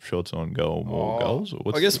 more shots on goal, more goals?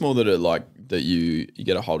 Or I guess more that you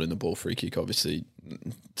get a hold in the ball free kick. Obviously,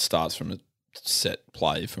 starts from a set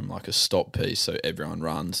play from like a stop piece, so everyone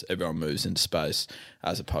runs, everyone moves into space,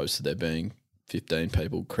 as opposed to there being 15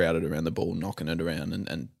 people crowded around the ball, knocking it around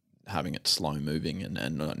and having it slow moving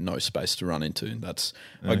and no space to run into. That's,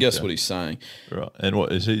 I guess, what he's saying. Right. And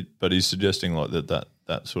what is he? But he's suggesting like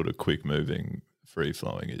that sort of quick moving, free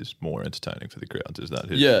flowing is more entertaining for the crowds. Is that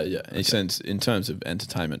his? Yeah. Okay. He says in terms of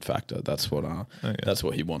entertainment factor, that's what that's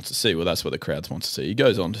what he wants to see. Well, that's what the crowds want to see. He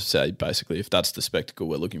goes on to say basically, if that's the spectacle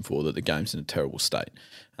we're looking for, that the game's in a terrible state.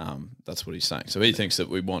 That's what he's saying. So he thinks that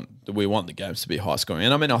we want the games to be high scoring.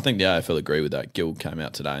 And I mean, I think the AFL agree with that. Gil came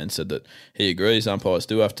out today and said that he agrees umpires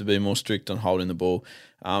do have to be more strict on holding the ball.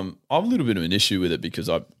 I have a little bit of an issue with it because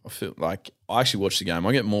I feel like I actually watch the game.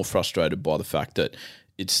 I get more frustrated by the fact that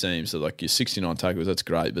it seems that like your 69 tackles, that's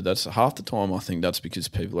great, but that's half the time I think that's because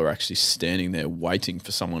people are actually standing there waiting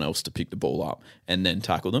for someone else to pick the ball up and then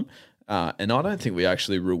tackle them. And I don't think we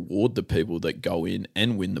actually reward the people that go in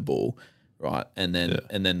and win the ball, right? And then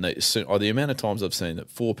the amount of times I've seen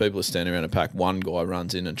that 4 people are standing around a pack, one guy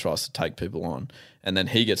runs in and tries to take people on, and then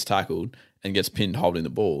he gets tackled and gets pinned holding the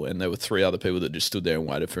ball, and there were 3 other people that just stood there and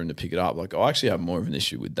waited for him to pick it up. Like, I actually have more of an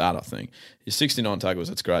issue with that, I think. Your 69 tackles,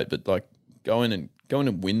 that's great, but like go in and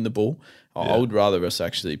win the ball. I would rather us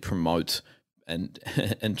actually promote and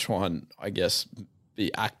try and, I guess,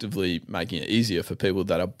 be actively making it easier for people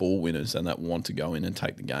that are ball winners and that want to go in and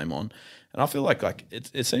take the game on. And I feel like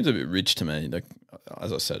it seems a bit rich to me. Like,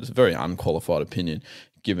 as I said, it's a very unqualified opinion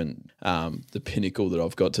given the pinnacle that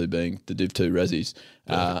I've got to being the Div 2 Rezzies.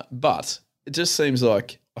 But it just seems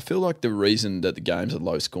like I feel like the reason that the games are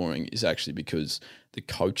low scoring is actually because the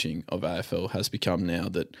coaching of AFL has become now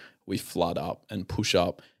that we flood up and push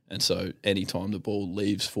up, and so anytime the ball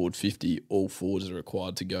leaves forward 50, all forwards are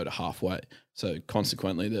required to go to halfway. So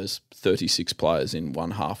consequently, there's 36 players in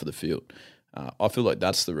one half of the field. I feel like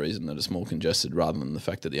that's the reason that it's more congested rather than the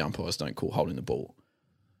fact that the umpires don't call holding the ball.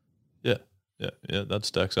 Yeah, that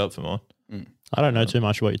stacks up for mine. I don't know too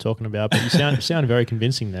much what you're talking about, but you sound very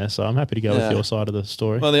convincing there, so I'm happy to go with your side of the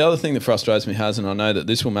story. Well, the other thing that frustrates me, and I know that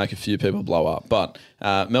this will make a few people blow up, but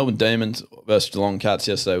Melbourne Demons versus Geelong Cats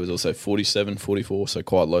yesterday was also 47-44, so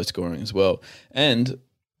quite low scoring as well. And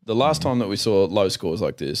the last time that we saw low scores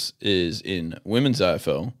like this is in women's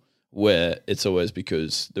AFL where it's always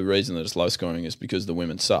because the reason that it's low scoring is because the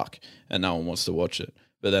women suck and no one wants to watch it.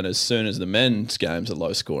 But then as soon as the men's games are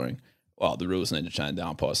low scoring, well, the rules need to change, the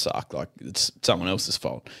umpires suck, like it's someone else's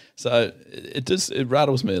fault. So it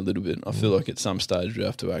rattles me a little bit. I feel like at some stage we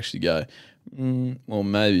have to actually go, well,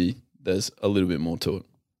 maybe there's a little bit more to it.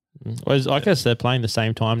 Whereas I guess they're playing the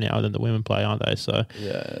same time now than the women play, aren't they? So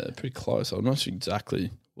yeah, pretty close. I'm not sure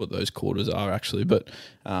exactly what those quarters are actually, but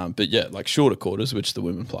yeah, like shorter quarters, which the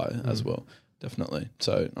women play as well, definitely.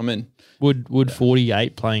 So I mean, would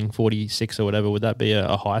 48 playing 46 or whatever, would that be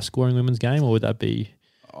a high scoring women's game, or would that be?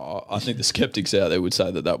 I think the skeptics out there would say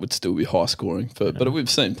that would still be high scoring, but we've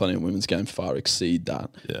seen plenty of women's games far exceed that.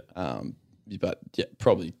 Yeah. But yeah,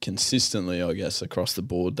 probably consistently, I guess, across the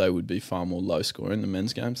board, they would be far more low scoring than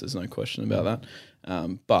men's games. There's no question about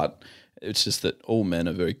that. But it's just that all men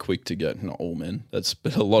are very quick to get, not all men,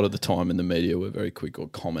 but a lot of the time in the media, we're very quick, or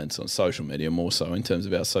comments on social media more so in terms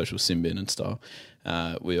of our social sin bin and stuff.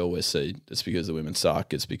 We always see it's because the women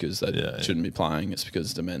suck, it's because they shouldn't be playing, it's because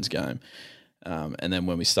it's a men's game. And then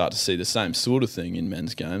when we start to see the same sort of thing in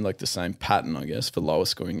men's game, like the same pattern, I guess, for lower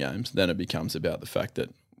scoring games, then it becomes about the fact that,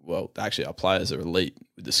 well, actually our players are elite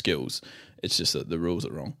with the skills. It's just that the rules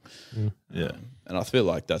are wrong. Yeah. And I feel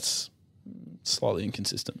like that's slightly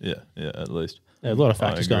inconsistent. Yeah, at least. Yeah, a lot of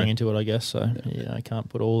factors going into it, I guess. So, I can't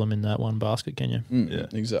put all of them in that one basket, can you? Yeah,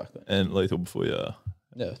 exactly. And Lethal, before you...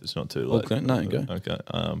 Yeah, it's not too late. Okay, no, go. Okay.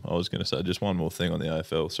 I was going to say just one more thing on the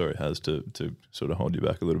AFL. Sorry, Has, to sort of hold you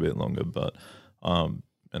back a little bit longer, but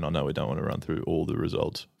and I know we don't want to run through all the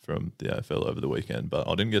results from the AFL over the weekend, but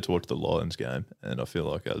I didn't get to watch the Lions game, and I feel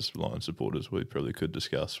like as Lions supporters we probably could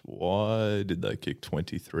discuss why did they kick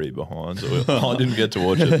 23 behinds. I didn't get to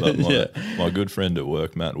watch it, but my good friend at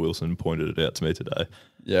work, Matt Wilson, pointed it out to me today.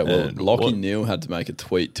 Yeah, well, Lachie Neale had to make a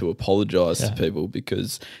tweet to apologise to people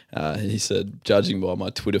because he said, judging by my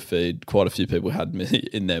Twitter feed, quite a few people had me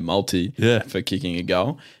in their multi for kicking a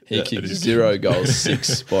goal. He kicked 0 goals,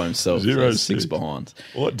 6 by himself, 6 behind.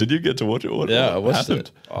 What, did you get to watch it? What I watched happened?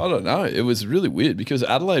 it. I don't know. It was really weird because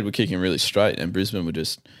Adelaide were kicking really straight and Brisbane were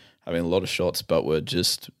just having a lot of shots but were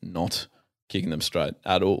just not kicking them straight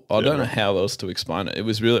at all. I don't know how else to explain it. It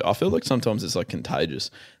was really, I feel like sometimes it's like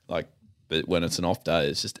contagious. Like, but when it's an off day,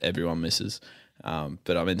 it's just everyone misses.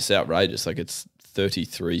 But I mean, it's outrageous. Like it's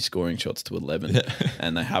 33 scoring shots to 11,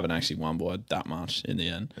 and they haven't actually won by that much in the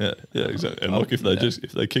end. Yeah, exactly. And look, if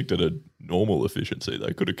they kicked at a normal efficiency,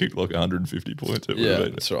 they could have kicked like 150 points. It would have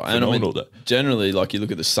been that's right. And I mean, generally, like you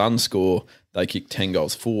look at the Sun score, they kick 10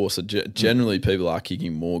 goals for. So generally, people are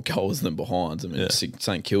kicking more goals than behinds. I mean,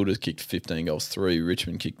 St Kilda's kicked 15 goals 3,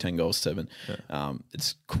 Richmond kicked 10 goals 7.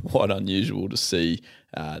 It's quite unusual to see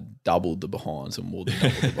double the behinds or more than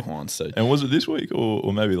double the behinds. So, and was it this week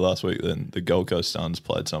or maybe last week? Then the Gold Coast Suns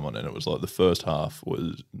played someone, and it was like the first half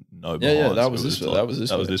was no behinds. Yeah, that was this week. That was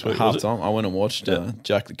this week. Half time, I went and watched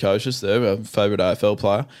Jack Lukosius there, our favourite AFL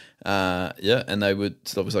player. And they would.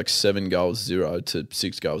 So it was like 7 goals 0 to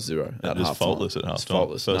 6 goals 0 at half time. Faultless at half time.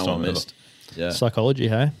 Faultless. First no time one missed. Yeah. Psychology,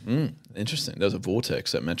 hey? Interesting. There was a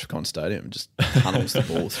vortex at Metricon Stadium. Just tunnels the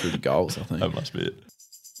ball through the goals, I think. That must be it.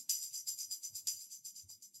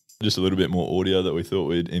 Just a little bit more audio that we thought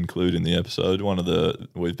we'd include in the episode.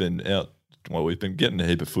 We've been getting a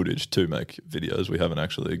heap of footage to make videos. We haven't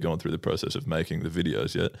actually gone through the process of making the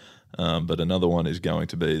videos yet. But another one is going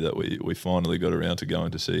to be that we finally got around to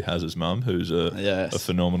going to see Haz's mum, who's a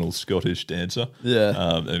phenomenal Scottish dancer.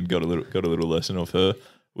 And got a little lesson off her,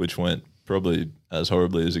 which went probably as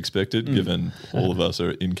horribly as expected, given all of us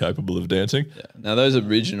are incapable of dancing. Yeah. Now, those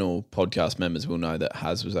original podcast members will know that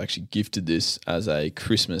Haz was actually gifted this as a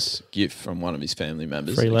Christmas gift from one of his family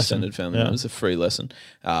members, extended family members, a free lesson.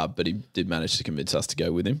 But he did manage to convince us to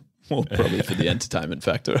go with him. Well, probably for the entertainment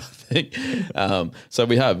factor, I think. So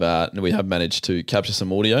we have managed to capture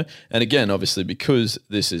some audio. And again, obviously, because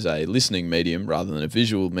this is a listening medium rather than a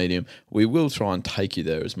visual medium, we will try and take you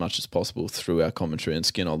there as much as possible through our commentary. And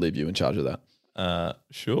Skin, I'll leave you in charge of that.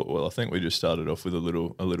 Sure. Well, I think we just started off with a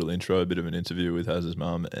little intro, a bit of an interview with Haz's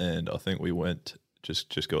mum, and I think we went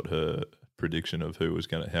just got her prediction of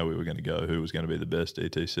how we were going to go, who was going to be the best,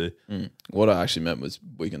 etc. What I actually meant was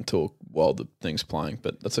we can talk while the thing's playing,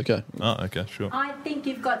 but that's okay. Oh, okay, sure. I think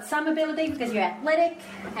you've got some ability because you're athletic.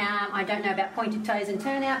 I don't know about pointed toes and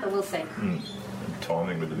turnout, but we'll see.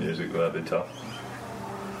 Timing with the music, will that be tough?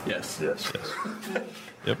 Yes.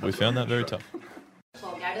 Yep, we found that very tough.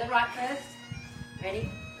 Well, go to the right first. Ready?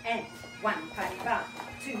 And 1, punch bar,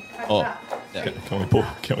 2, punch bar.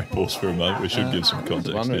 Can we pause for a moment? We should give some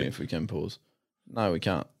context. I was wondering if we can pause. No, we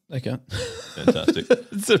can't. They can't. Fantastic.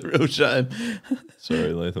 It's a real shame.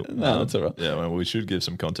 Sorry, Lethal. No, that's all right. Yeah, well, we should give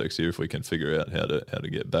some context here if we can figure out how to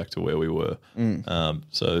get back to where we were.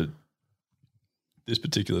 So this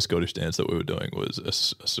particular Scottish dance that we were doing was a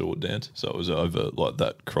sword dance. So it was over like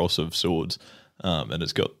that cross of swords, and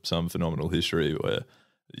it's got some phenomenal history where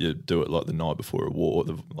you do it like the night before a war.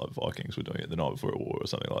 The Vikings were doing it the night before a war or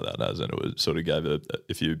something like that. And it was sort of gave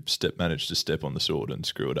if you managed to step on the sword and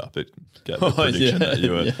screw it up, it gave a prediction that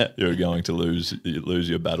you were going to lose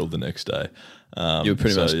your battle the next day. You were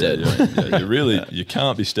pretty much dead. You really you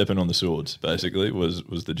can't be stepping on the swords. Basically, was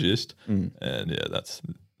the gist. And that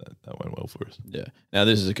went well for us. Yeah. Now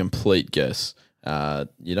this is a complete guess.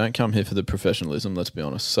 You don't come here for the professionalism. Let's be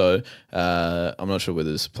honest. So I'm not sure where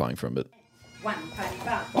this is playing from, but. 1 paddy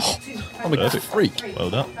bar, 2 I'm a freak.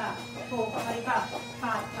 Well done. 4 paddy bar,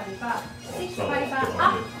 5 paddy bar, 6 paddy bar,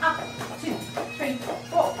 up, 2, 3,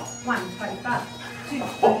 4, 1 paddy bar, 2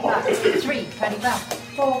 paddy bar, 3 paddy bar,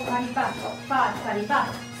 4 paddy bar, 5 paddy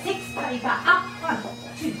bar, 6 paddy bar, up, 1,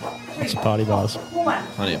 2, 3, It's party bars. 1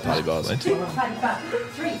 Plenty of party bars. 2 paddy bar,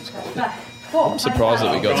 3 paddy bar, 4 I'm surprised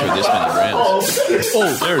that we got through this many rounds.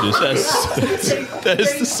 Oh, there it is.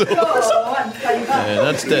 There's the sword. Yeah,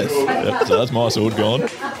 that's death. Yep, so that's my sword gone.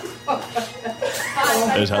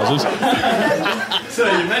 There's Hazard's. So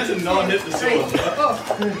you meant to not hit the sword.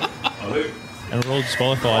 And we're all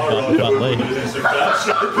disqualified but Lee.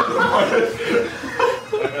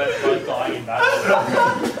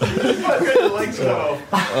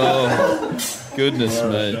 Oh, goodness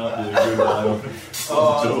me.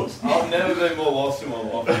 I've never been more lost in my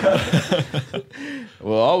life.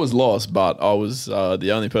 Well, I was lost, but I was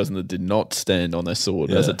the only person that did not stand on their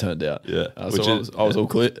sword, as it turned out. Yeah. So I was all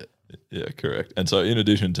clear. Yeah, correct. And so in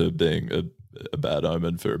addition to being a bad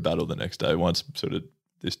omen for a battle the next day, once sort of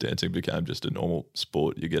this dancing became just a normal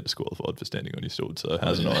sport, you get disqualified for standing on your sword. So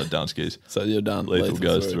Haz and I are done skis. So you're done. Lethal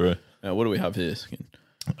goes through. Now, what do we have here, Skin?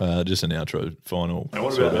 Just an outro final. And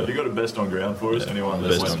what about, have you got a best on ground for us? Anyone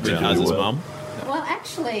that's best on went ground. Haz's well? mum. Well,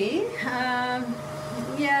 actually,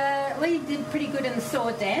 Lee did pretty good in the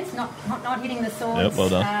sword dance, not hitting the swords Yep, well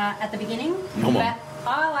done. at the beginning. Come on. But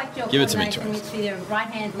I liked your Give it to me, coordination with your right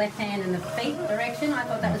hand, left hand, and the feet direction. I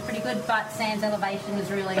thought that was pretty good, but Sam's elevation was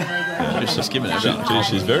really, really good. She's just giving it a shot.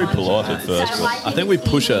 She's very polite at first, but I think we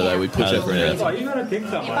push her, though. We push her for an answer. You're going to pick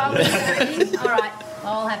If I was 30, all right,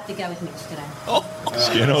 I'll have to go with Mitch today.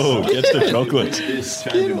 Skinner gets the chocolate.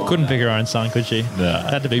 Couldn't pick her own son, could she? Nah.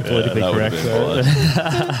 Had to be politically that correct. would've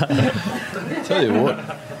been Tell you what,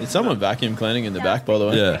 is someone vacuum cleaning in the back, by the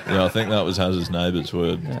way? Yeah, I think that was Haz's neighbours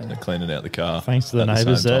were cleaning out the car. Thanks to the at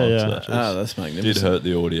neighbours same there, time, yeah. so That's magnificent. did hurt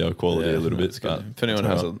the audio quality a little bit. That's good. But If anyone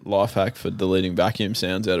it's has all a life hack for deleting vacuum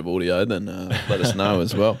sounds out of audio, then let us know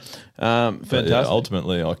as well. But Fantastic. yeah,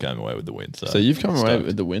 ultimately, I came away with the win. So you've come away stoked.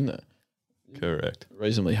 with the win there. Correct.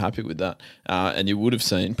 Reasonably happy with that. And you would have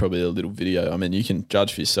seen probably a little video. I mean, you can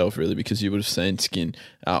judge for yourself, really, because you would have seen Skin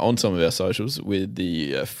on some of our socials with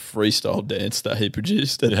the freestyle dance that he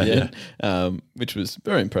produced at the end, which was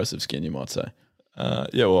very impressive, Skin, you might say.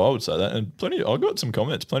 Well, I would say that. And I got some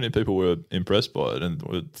comments. Plenty of people were impressed by it and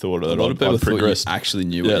thought that A lot of people I'd thought you progressed. actually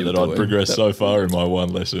knew what you were that I'd doing. progressed so far in my one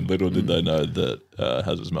lesson. Little did they know that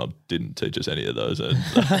Haz's mum didn't teach us any of those. And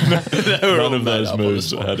none of those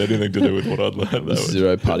moves had anything to do with what I'd learned. That was,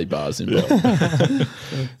 Zero party bars involved. that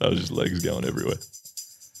was just legs going everywhere.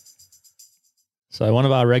 So one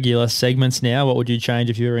of our regular segments now, what would you change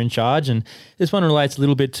if you were in charge? And this one relates a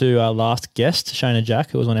little bit to our last guest, Shayna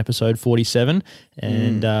Jack, who was on episode 47.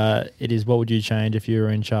 And it is, what would you change if you were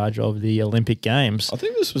in charge of the Olympic Games? I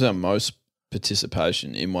think this was our most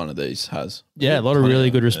participation in one of these has. Yeah, a lot of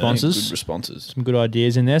really good responses. Good responses. Some good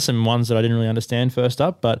ideas in there, some ones that I didn't really understand first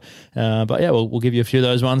up. But yeah, we'll give you a few of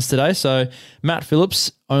those ones today. So Matt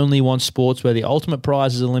Phillips only wants sports where the ultimate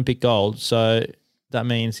prize is Olympic gold. So that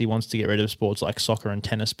means he wants to get rid of sports like soccer and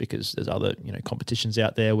tennis because there's other competitions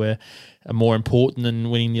out there where are more important than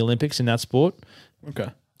winning the Olympics in that sport. Okay.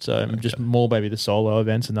 So just more maybe the solo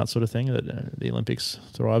events and that sort of thing that the Olympics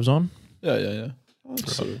thrives on. Yeah.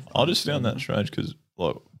 I just found that strange because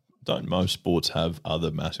don't most sports have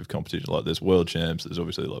other massive competitions? Like there's world champs, there's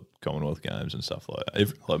obviously like Commonwealth Games and stuff like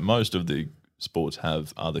that. Like most of the sports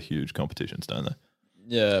have other huge competitions, don't they?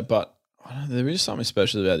 Yeah, but I don't know, there is something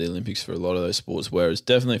special about the Olympics for a lot of those sports, whereas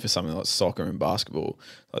definitely for something like soccer and basketball,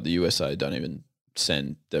 like the USA don't even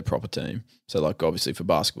send their proper team. So like obviously for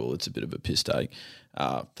basketball, it's a bit of a piss take.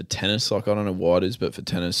 For tennis, like I don't know why it is, but for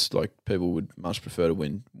tennis, like people would much prefer to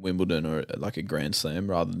win Wimbledon or like a Grand Slam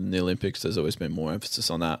rather than the Olympics. There's always been more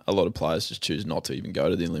emphasis on that. A lot of players just choose not to even go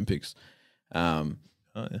to the Olympics.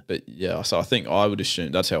 Oh, yeah. But yeah, so I think I would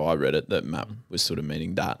assume that's how I read it, that Matt was sort of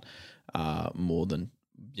meaning that more than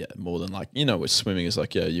like, with swimming is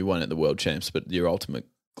like, you won at the world champs, but your ultimate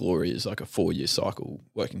glory is like a 4-year cycle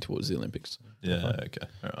working towards the Olympics. Yeah, okay.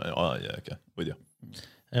 All right. Oh, yeah, okay. With you.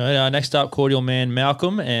 Anyway, next up, Cordial Man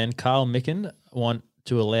Malcolm and Carl Micken want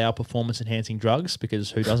to allow performance-enhancing drugs because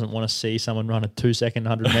who doesn't want to see someone run a 2-second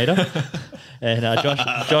 100-meter? And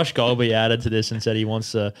Josh Golby added to this and said he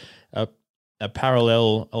wants a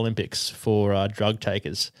parallel Olympics for drug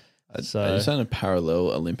takers. So, are you saying a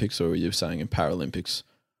parallel Olympics or are you saying a Paralympics?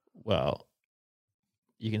 Well,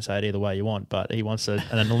 you can say it either way you want, but he wants an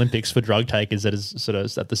Olympics for drug takers that is sort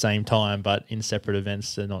of at the same time, but in separate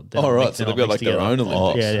events. They're not. Oh, right. So they've got like their own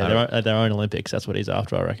Olympics. Yeah, their own Olympics. That's what he's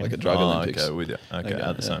after, I reckon. Like a drug Olympics. Okay, with you. Okay,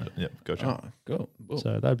 at the same. Yeah, gotcha. Oh, cool.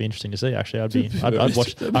 So that'd be interesting to see. Actually, I'd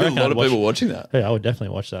watch. There'd be a lot of people watching that. Yeah, I would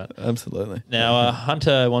definitely watch that. Absolutely. Now,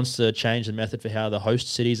 Hunter wants to change the method for how the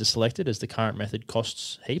host cities are selected, as the current method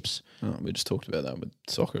costs heaps. Oh, we just talked about that with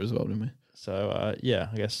soccer as well, didn't we? So, I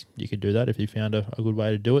guess you could do that if you found a good way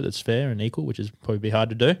to do it that's fair and equal, which is probably be hard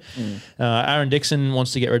to do. Aaron Dixon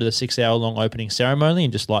wants to get rid of the 6-hour-long opening ceremony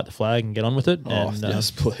and just light the flag and get on with it. Yes,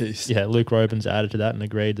 please. Yeah, Luke Robins added to that and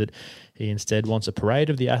agreed that he instead wants a parade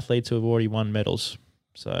of the athletes who have already won medals.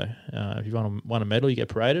 So, if you've won a medal, you get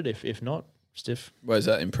paraded. If not, stiff. Well, is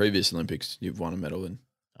that in previous Olympics you've won a medal in?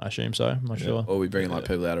 I assume so. I'm not sure. Or we bring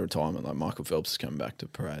people out of retirement, like Michael Phelps is coming back to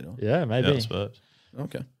parade. Or? Yeah, maybe. Yeah, I suppose.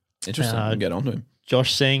 Okay. Interesting. We'll get on to him.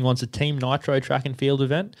 Josh Singh wants a Team Nitro track and field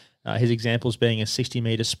event. His examples being a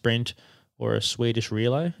 60-meter sprint or a Swedish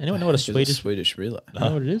relay. Anyone know what a Swedish relay?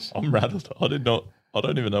 Know what it is? I'm rattled. I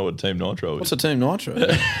don't even know what Team Nitro is. What's a Team Nitro?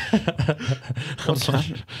 What's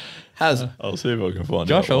happening? I'll see if I can find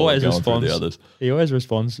Josh out. Always responds. The others. He always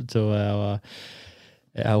responds to our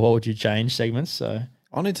what would you change segments. So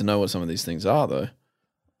I need to know what some of these things are, though.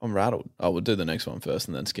 I'm rattled. We'll do the next one first,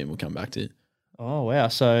 and then Skim will come back to you. Oh wow!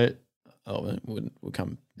 So we'll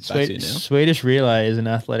come back to you now. Swedish relay is an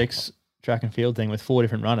athletics track and field thing with 4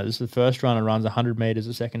 different runners. The first runner runs 100 meters,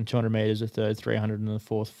 the second 200 meters, the third 300, and the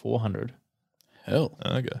fourth 400. Hell,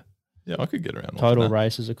 okay. Yeah, I could get around. Total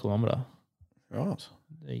race is a kilometre. Right.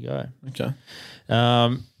 There you go. Okay.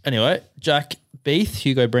 Anyway, Jack Beath,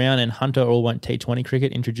 Hugo Brown, and Hunter all want T20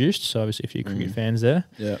 cricket introduced. So obviously a few cricket fans there.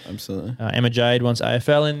 Yeah, absolutely. Emma Jade wants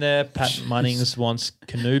AFL in there. Pat Munnings wants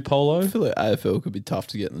canoe polo. I feel like AFL could be tough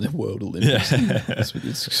to get in the World Olympics. Yeah.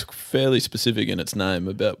 It's fairly specific in its name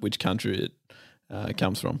about which country it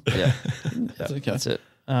comes from. Yeah, that's okay. That's it.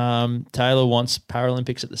 Taylor wants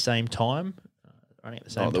Paralympics at the same time. Running at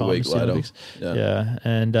the same time. The week later. Yeah.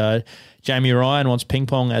 And Jamie Ryan wants ping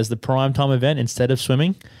pong as the prime time event instead of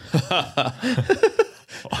swimming.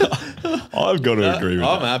 I've got to agree with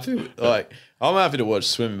that. I'm happy to watch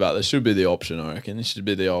swimming, but there should be the option, I reckon. It should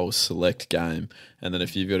be the old select game. And then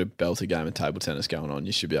if you've got a belter game of table tennis going on,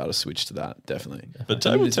 you should be able to switch to that, definitely. But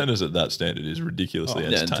table tennis at that standard is ridiculously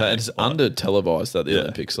entertaining. And it's under televised at the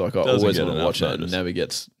Olympics. Like I always want to watch it. It never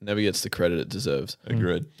gets the credit it deserves.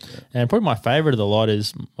 Agreed. And probably my favourite of the lot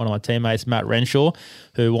is one of my teammates, Matt Renshaw,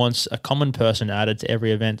 who wants a common person added to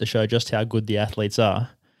every event to show just how good the athletes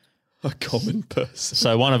are. A common person.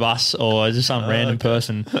 So one of us, or just some random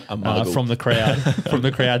person from the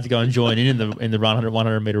crowd to go and join in the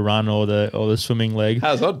 100 meter run or the swimming leg.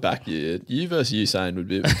 I'd back you. You versus Usain would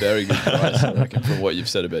be a very good price, I reckon, from what you've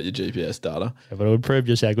said about your GPS data. Yeah, but it would prove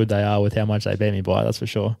just how good they are with how much they beat me by. That's for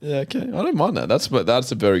sure. Yeah, okay. I don't mind that.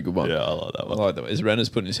 That's a very good one. Yeah, I like that one. I like that one. Is Renner's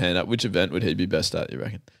putting his hand up? Which event would he be best at, you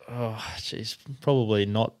reckon? Oh, jeez. Probably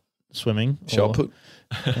not swimming. Shot put?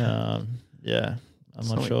 Yeah. I'm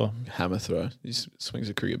not sure. Hammer throw. He swings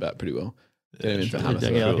a cricket bat pretty well. Yeah, Get him in for hammer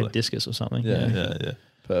Like throw. a discus or something. Yeah.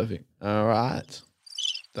 Perfect. All right.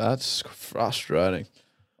 That's frustrating.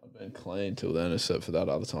 I've been clean till then, except for that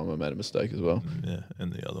other time I made a mistake as well. Yeah,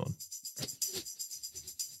 and the other one.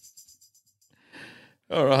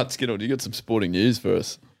 All right, Skinner, you got some sporting news for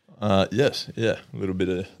us? Yes, yeah, a little bit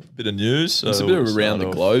of news. It's a bit of around the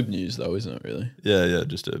globe news, though, isn't it? Really? Yeah,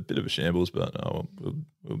 just a bit of a shambles, but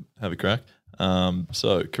we'll have a crack.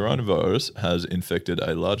 So coronavirus has infected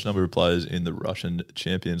a large number of players in the Russian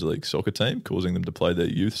Champions League soccer team, causing them to play their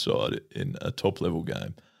youth side in a top-level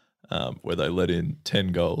game where they let in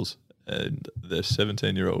 10 goals, and their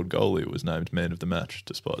 17-year-old goalie was named man of the match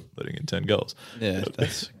despite letting in 10 goals. Yeah,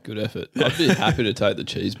 that's good effort. I'd be happy to take the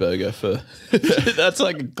cheeseburger for that's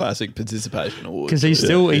like a classic participation award. Because he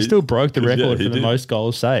still broke the record for the most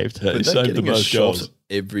goals saved. Yeah, he saved the most goals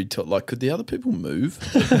every time. Like, could the other people move?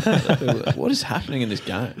 What is happening in this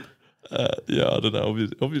game? Yeah, I don't know.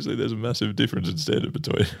 Obviously, there's a massive difference in standard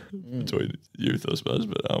between youth, I suppose.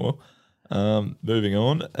 But Moving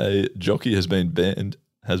on, a jockey has been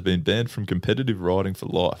banned from competitive riding for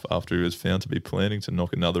life after he was found to be planning to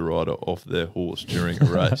knock another rider off their horse during a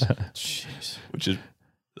race. Jeez.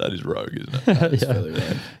 That is rogue, isn't it? That's fairly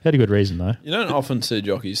rogue. Had a good reason though. You don't often see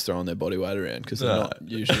jockeys throwing their body weight around because they're not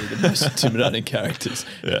usually the most intimidating characters.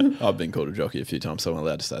 Yeah. I've been called a jockey a few times, so I'm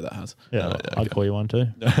allowed to say that has. Yeah, I'd call you one too.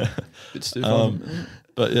 Bit stiff.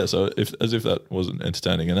 But yeah, so as if that wasn't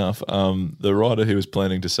entertaining enough, the rider he was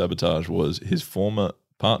planning to sabotage was his former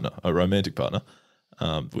partner, a romantic partner,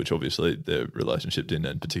 which obviously their relationship didn't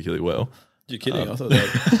end particularly well. You're kidding. I thought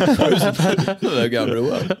they were going real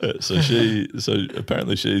well. So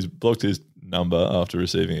apparently she's blocked his number after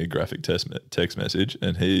receiving a graphic text message,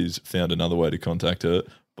 and he's found another way to contact her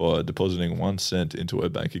by depositing 1 cent into her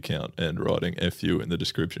bank account and writing "FU" in the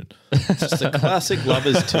description. Just a classic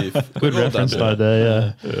lovers tiff. Good reference though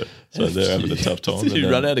there, yeah. So they're having a tough time. Did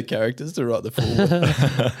you run out of characters to write the full one?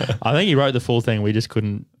 I think he wrote the full thing. We just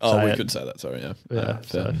couldn't couldn't say that. Sorry, yeah. Yeah,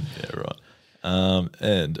 right.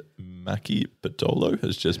 And Maki Patolo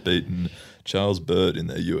has just beaten Charles Bird in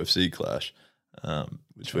their UFC clash,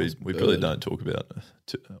 which we probably don't talk about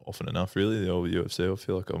often enough, really, the old UFC. I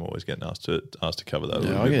feel like I'm always getting asked to cover that a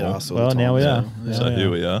little bit more. Well, now we are. Here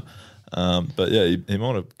we are. But yeah, he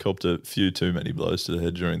might have copped a few too many blows to the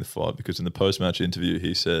head during the fight, because in the post-match interview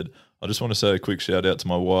he said, "I just want to say a quick shout out to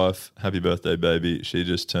my wife. Happy birthday, baby. She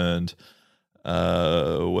just turned...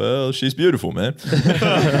 well, she's beautiful, man."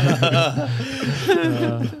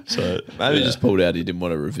 So maybe he just pulled out. He didn't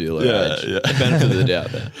want to reveal her age. Yeah. Benefit of the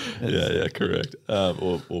doubt there. Yeah, correct.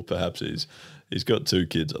 Or perhaps he's got 2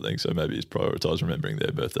 kids, I think, so maybe he's prioritised remembering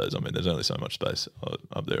their birthdays. I mean, there's only so much space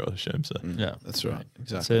up there, I assume. So yeah, that's right,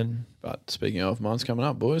 exactly. But speaking of, mine's coming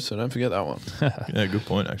up, boys, so don't forget that one. Yeah, good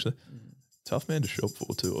point, actually. Tough man to shop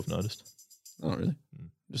for too, I've noticed. Not really.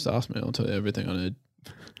 Just ask me, I'll tell you everything I need.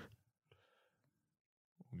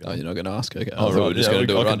 Oh, you're not going to ask? Okay. Oh, right. We're just going to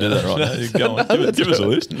do it right now. That right now. You go on. Give us a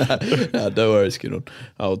list. No, don't worry, Skinner.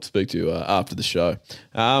 I'll speak to you after the show.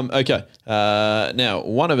 Okay. Now,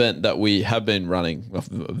 one event that we have been running, not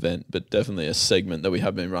an event, but definitely a segment that we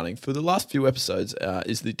have been running for the last few episodes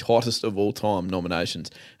is the tightest of all time nominations.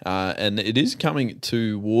 And it is coming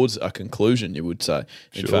towards a conclusion, you would say.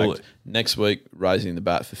 In fact, next week, raising the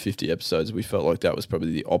bat for 50 episodes, we felt like that was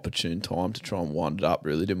probably the opportune time to try and wind it up,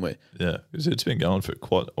 really, didn't we? Yeah, because it's been going for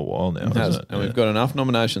quite a while now, hasn't it? And we've got enough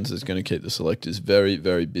nominations that's going to keep the selectors very,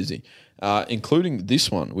 very busy, including this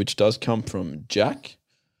one, which does come from Jack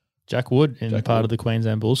Wood, part of the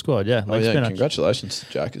Queensland Bull squad. Yeah, congratulations to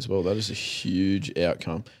Jack as well. That is a huge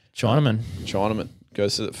outcome. Chinaman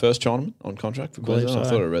goes to the first Chinaman on contract for Queensland. I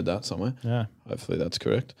thought I read that somewhere. Yeah, hopefully that's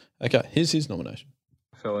correct. Okay, here's his nomination.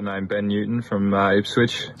 Fellow named Ben Newton from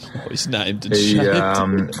Ipswich. He's named.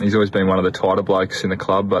 He's always been one of the tighter blokes in the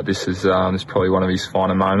club, but this is probably one of his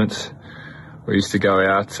finer moments. We used to go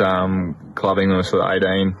out clubbing when we were sort of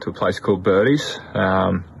 18 to a place called Birdies.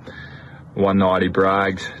 One night he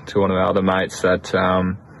bragged to one of our other mates that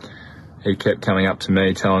he kept coming up to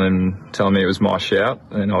me telling me it was my shout,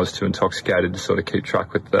 and I was too intoxicated to sort of keep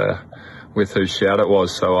track with whose shout it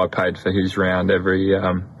was, so I paid for his round every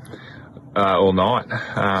all night.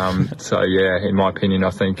 So yeah, in my opinion,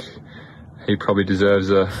 I think he probably deserves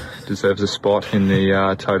a spot in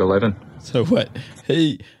the Tote 11. So wait,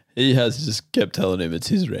 he has just kept telling him it's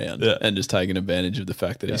his round and just taking advantage of the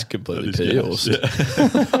fact that he's completely pissed. Yeah.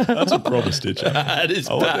 That's a proper stitch. It is.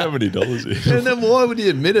 I wonder how many dollars he is. And then why would he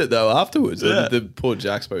admit it though afterwards? Yeah. The poor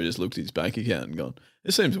Jack's probably just looked at his bank account and gone,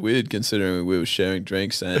 "This seems weird considering we were sharing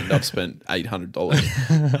drinks and I've spent $800.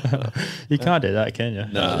 You can't do that, can you?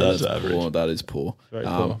 No, that's poor. That is poor. Very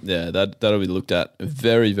poor. Yeah, that'll be looked at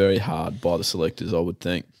very, very hard by the selectors, I would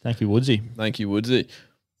think. Thank you, Woodsy.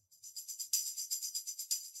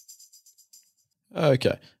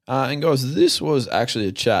 Okay. And guys, this was actually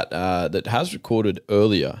a chat that has recorded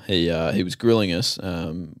earlier. He was grilling us.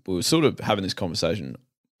 We were sort of having this conversation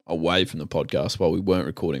away from the podcast while we weren't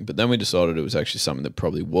recording, but then we decided it was actually something that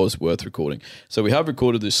probably was worth recording. So we have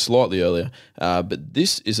recorded this slightly earlier, but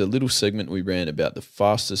this is a little segment we ran about the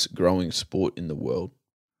fastest growing sport in the world.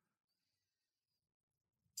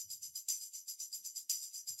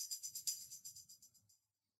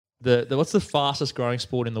 What's the fastest growing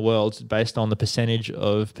sport in the world based on the percentage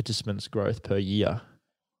of participants' growth per year?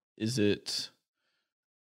 Is it?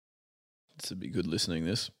 It's a be good listening.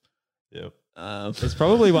 This. Yep. It's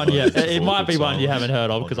probably one. Yeah, it might be one you haven't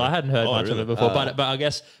heard of because I hadn't heard much of it before. But I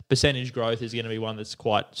guess percentage growth is going to be one that's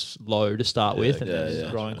quite slow to start with and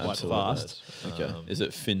it's growing quite fast. Okay. Is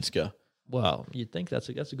it Finska? Well, you'd think that's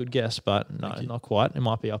a good guess, but no, not quite. It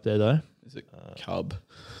might be up there though. Is it Cub?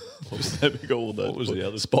 What was the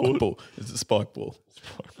other spike sport? ball? It's a spike ball.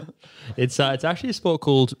 It's actually a sport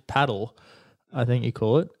called paddle, I think you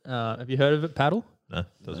call it. Have you heard of it, paddle? No,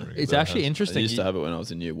 doesn't ring a It's bell. actually I interesting. used to have it when I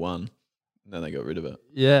was in year 1. And then they got rid of it.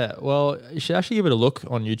 Yeah, well, you should actually give it a look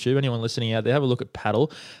on YouTube. Anyone listening out there, have a look at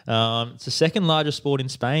paddle. It's the second largest sport in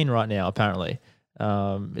Spain right now, apparently.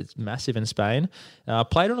 It's massive in Spain.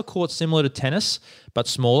 Played on a court similar to tennis, but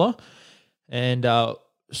smaller. And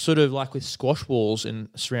sort of like with squash balls and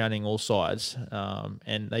surrounding all sides.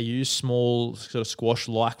 And they use small sort of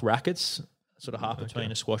squash-like rackets, sort of half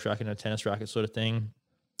between a squash racket and a tennis racket sort of thing.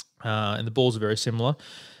 And the balls are very similar.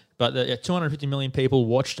 But 250 million people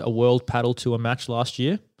watched a World Paddle Tour match last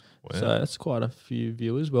year. Wow. So that's quite a few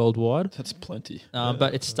viewers worldwide. That's plenty.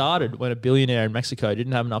 But it started when a billionaire in Mexico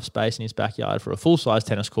didn't have enough space in his backyard for a full-size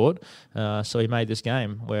tennis court. So he made this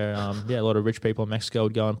game where, a lot of rich people in Mexico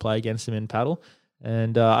would go and play against him in paddle.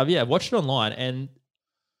 And, I've watched it online. And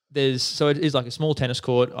so it is like a small tennis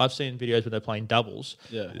court. I've seen videos where they're playing doubles.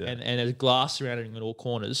 Yeah. And there's glass surrounding it in all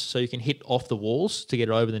corners. So you can hit off the walls to get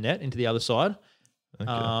it over the net into the other side.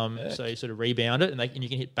 Okay. So you sort of rebound it, and you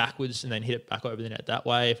can hit backwards and then hit it back over the net that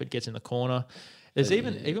way if it gets in the corner. There's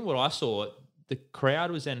even what I saw, the crowd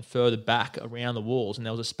was then further back around the walls, and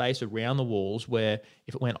there was a space around the walls where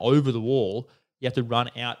if it went over the wall, you have to run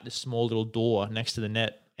out this small little door next to the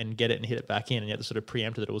net and get it and hit it back in, and you have to sort of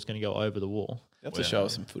preempt that it was going to go over the wall. You have to show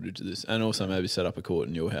us some footage of this, and also maybe set up a court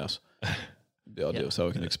in your house. Be ideal, so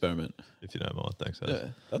we can experiment. If you don't mind, thanks.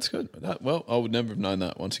 Yeah, that's good. I would never have known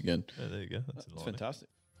that once again. Yeah, there you go. That's fantastic.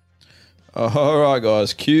 All right,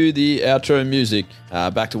 guys. Cue the outro music.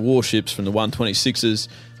 Back to Warships from the 126ers.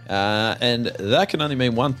 And that can only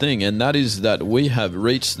mean one thing, and that is that we have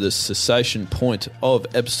reached the cessation point of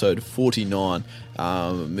episode 49.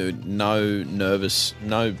 No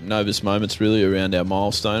nervous moments really around our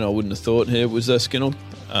milestone. I wouldn't have thought. Here was there, Skinnell?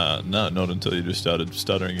 No, not until you just started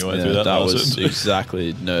stuttering your way through that. That was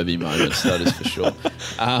exactly nervy moments, that is for sure.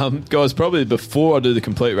 Guys, probably before I do the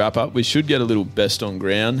complete wrap-up, we should get a little best on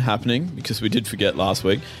ground happening because we did forget last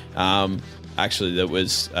week. Actually, there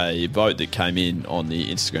was a vote that came in on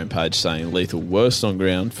the Instagram page saying Lethal worst on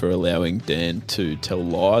ground for allowing Dan to tell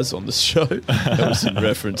lies on the show. That was in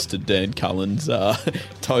reference to Dan Cullen's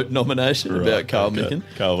tote nomination about Carl Micken.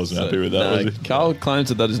 Carl wasn't happy with that, was he? Carl claims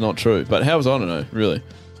that is not true, but how was I to know, really?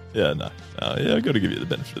 Yeah, no. Yeah, I've got to give you the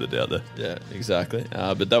benefit of the doubt there. Yeah, exactly.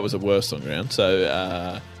 But that was a worst on ground.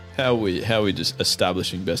 So how are we just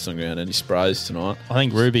establishing best on ground? Any sprays tonight? I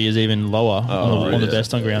think Ruby is even lower on the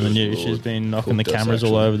best on ground than you. She's been knocking the cameras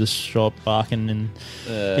all over the shop, barking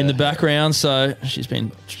in the background. So she's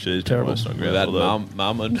been terrible. Worst on ground. That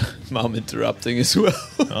mum interrupting as well.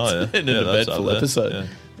 Oh, yeah. In an eventful episode.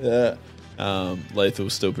 Yeah.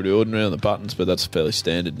 Lethal's still pretty ordinary on the buttons, but that's fairly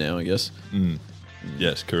standard now, I guess.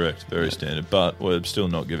 Yes, correct. Very standard. But we're still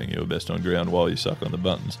not giving you a best on ground while you suck on the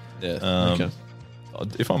buttons. Yeah. Okay.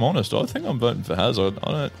 If I'm honest, I think I'm voting for Haz. I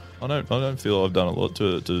don't feel I've done a lot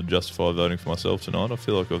to justify voting for myself tonight. I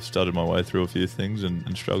feel like I've stuttered my way through a few things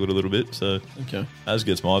and struggled a little bit. So okay, Haz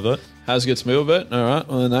gets my vote. Haz gets my vote. All right.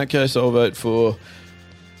 Well, in that case, I'll vote for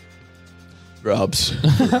Rubs.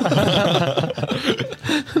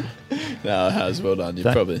 No, Haz, well done.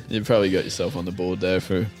 You've probably got yourself on the board there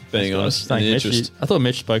for being honest. Thank Mitch. I thought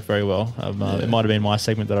Mitch spoke very well. It might have been my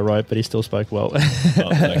segment that I wrote, but he still spoke well.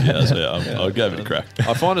 Thank you, Haz. I gave it a crack.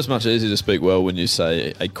 I find it's much easier to speak well when you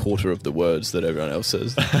say a quarter of the words that everyone else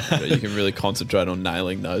says. You can really concentrate on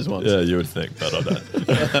nailing those ones. Yeah, you would think, but I don't.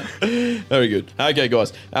 Very good. Okay,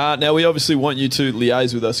 guys. Now, we obviously want you to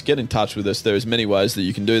liaise with us, get in touch with us. There's many ways that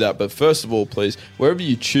you can do that. But first of all, please, wherever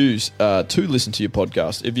you choose to listen to your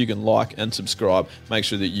podcast, if you can like and subscribe, make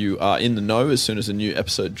sure that you are in the know as soon as a new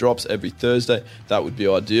episode drops every Thursday. That would be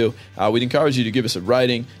ideal. We'd encourage you to give us a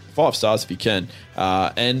rating, 5 stars if you can,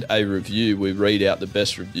 and a review. We read out the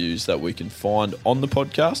best reviews that we can find on the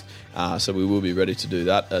podcast, so we will be ready to do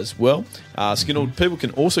that as well. Skinnell, people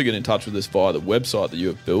can also get in touch with us via the website that you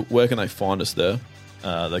have built. Where can they find us there?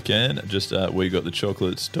 They can, just at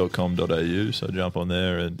wegotthechocolates.com.au, so jump on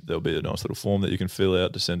there and there'll be a nice little form that you can fill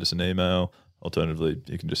out to send us an email. Alternatively,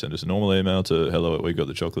 you can just send us a normal email to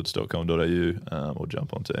hello@wegotthechocolates.com.au, or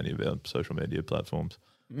jump onto any of our social media platforms.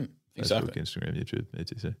 Exactly. Facebook, Instagram, YouTube,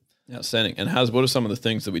 etc. Outstanding. And Haz, what are some of the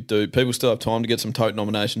things that we do? People still have time to get some tote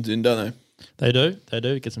nominations in, don't they? They do.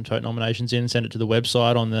 Get some tote nominations in, send it to the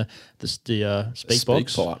website on the speak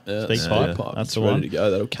box. Speak pipe. That's the ready one. to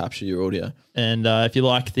go. That'll capture your audio. And if you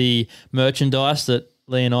like the merchandise that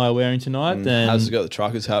Lee and I are wearing tonight, then Haz got the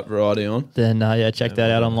trucker's hat variety on. Then check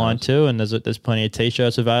that out online too. And there's plenty of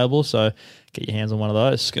t-shirts available. So get your hands on one of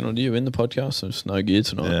those. Good on you in the podcast. There's no gear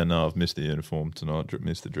tonight. Yeah, no, I've missed the uniform tonight.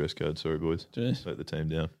 Missed the dress code. Sorry, boys. Jeez. Let the team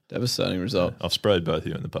down. Devastating result. Yeah, I've sprayed both of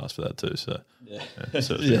you in the past for that too. So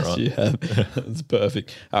so it's Yes, right. you have. That's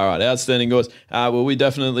perfect. All right, outstanding, guys. Well, we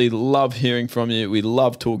definitely love hearing from you. We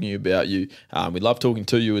love talking about you. We love talking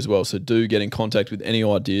to you as well. So do get in contact with any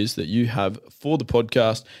ideas that you have for the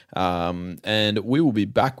podcast. And we will be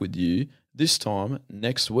back with you this time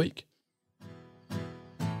next week.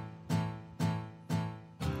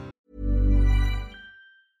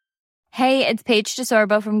 Hey, it's Paige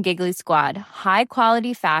DeSorbo from Giggly Squad. High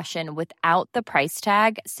quality fashion without the price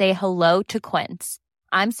tag. Say hello to Quince.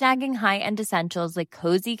 I'm snagging high-end essentials like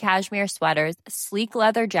cozy cashmere sweaters, sleek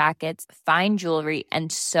leather jackets, fine jewelry,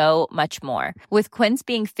 and so much more. With Quince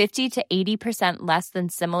being 50 to 80% less than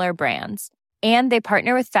similar brands. And they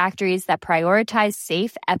partner with factories that prioritize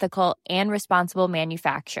safe, ethical, and responsible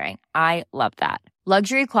manufacturing. I love that.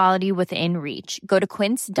 Luxury quality within reach. Go to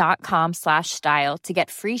quince.com/style to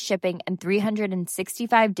get free shipping and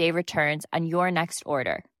 365-day returns on your next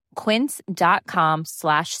order.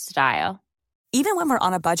 Quince.com/style. Even when we're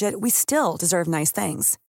on a budget, we still deserve nice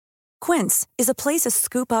things. Quince is a place to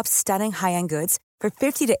scoop up stunning high-end goods for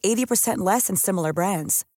 50 to 80% less than similar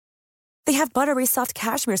brands. They have buttery soft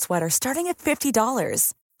cashmere sweaters starting at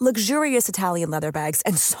 $50, luxurious Italian leather bags,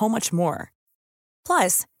 and so much more.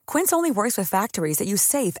 Plus, Quince only works with factories that use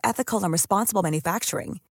safe, ethical, and responsible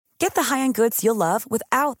manufacturing. Get the high-end goods you'll love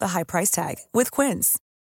without the high price tag with Quince.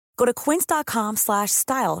 Go to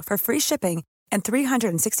quince.com/style for free shipping and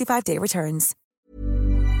 365-day returns.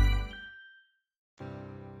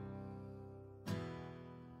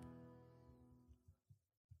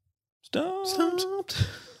 Stop.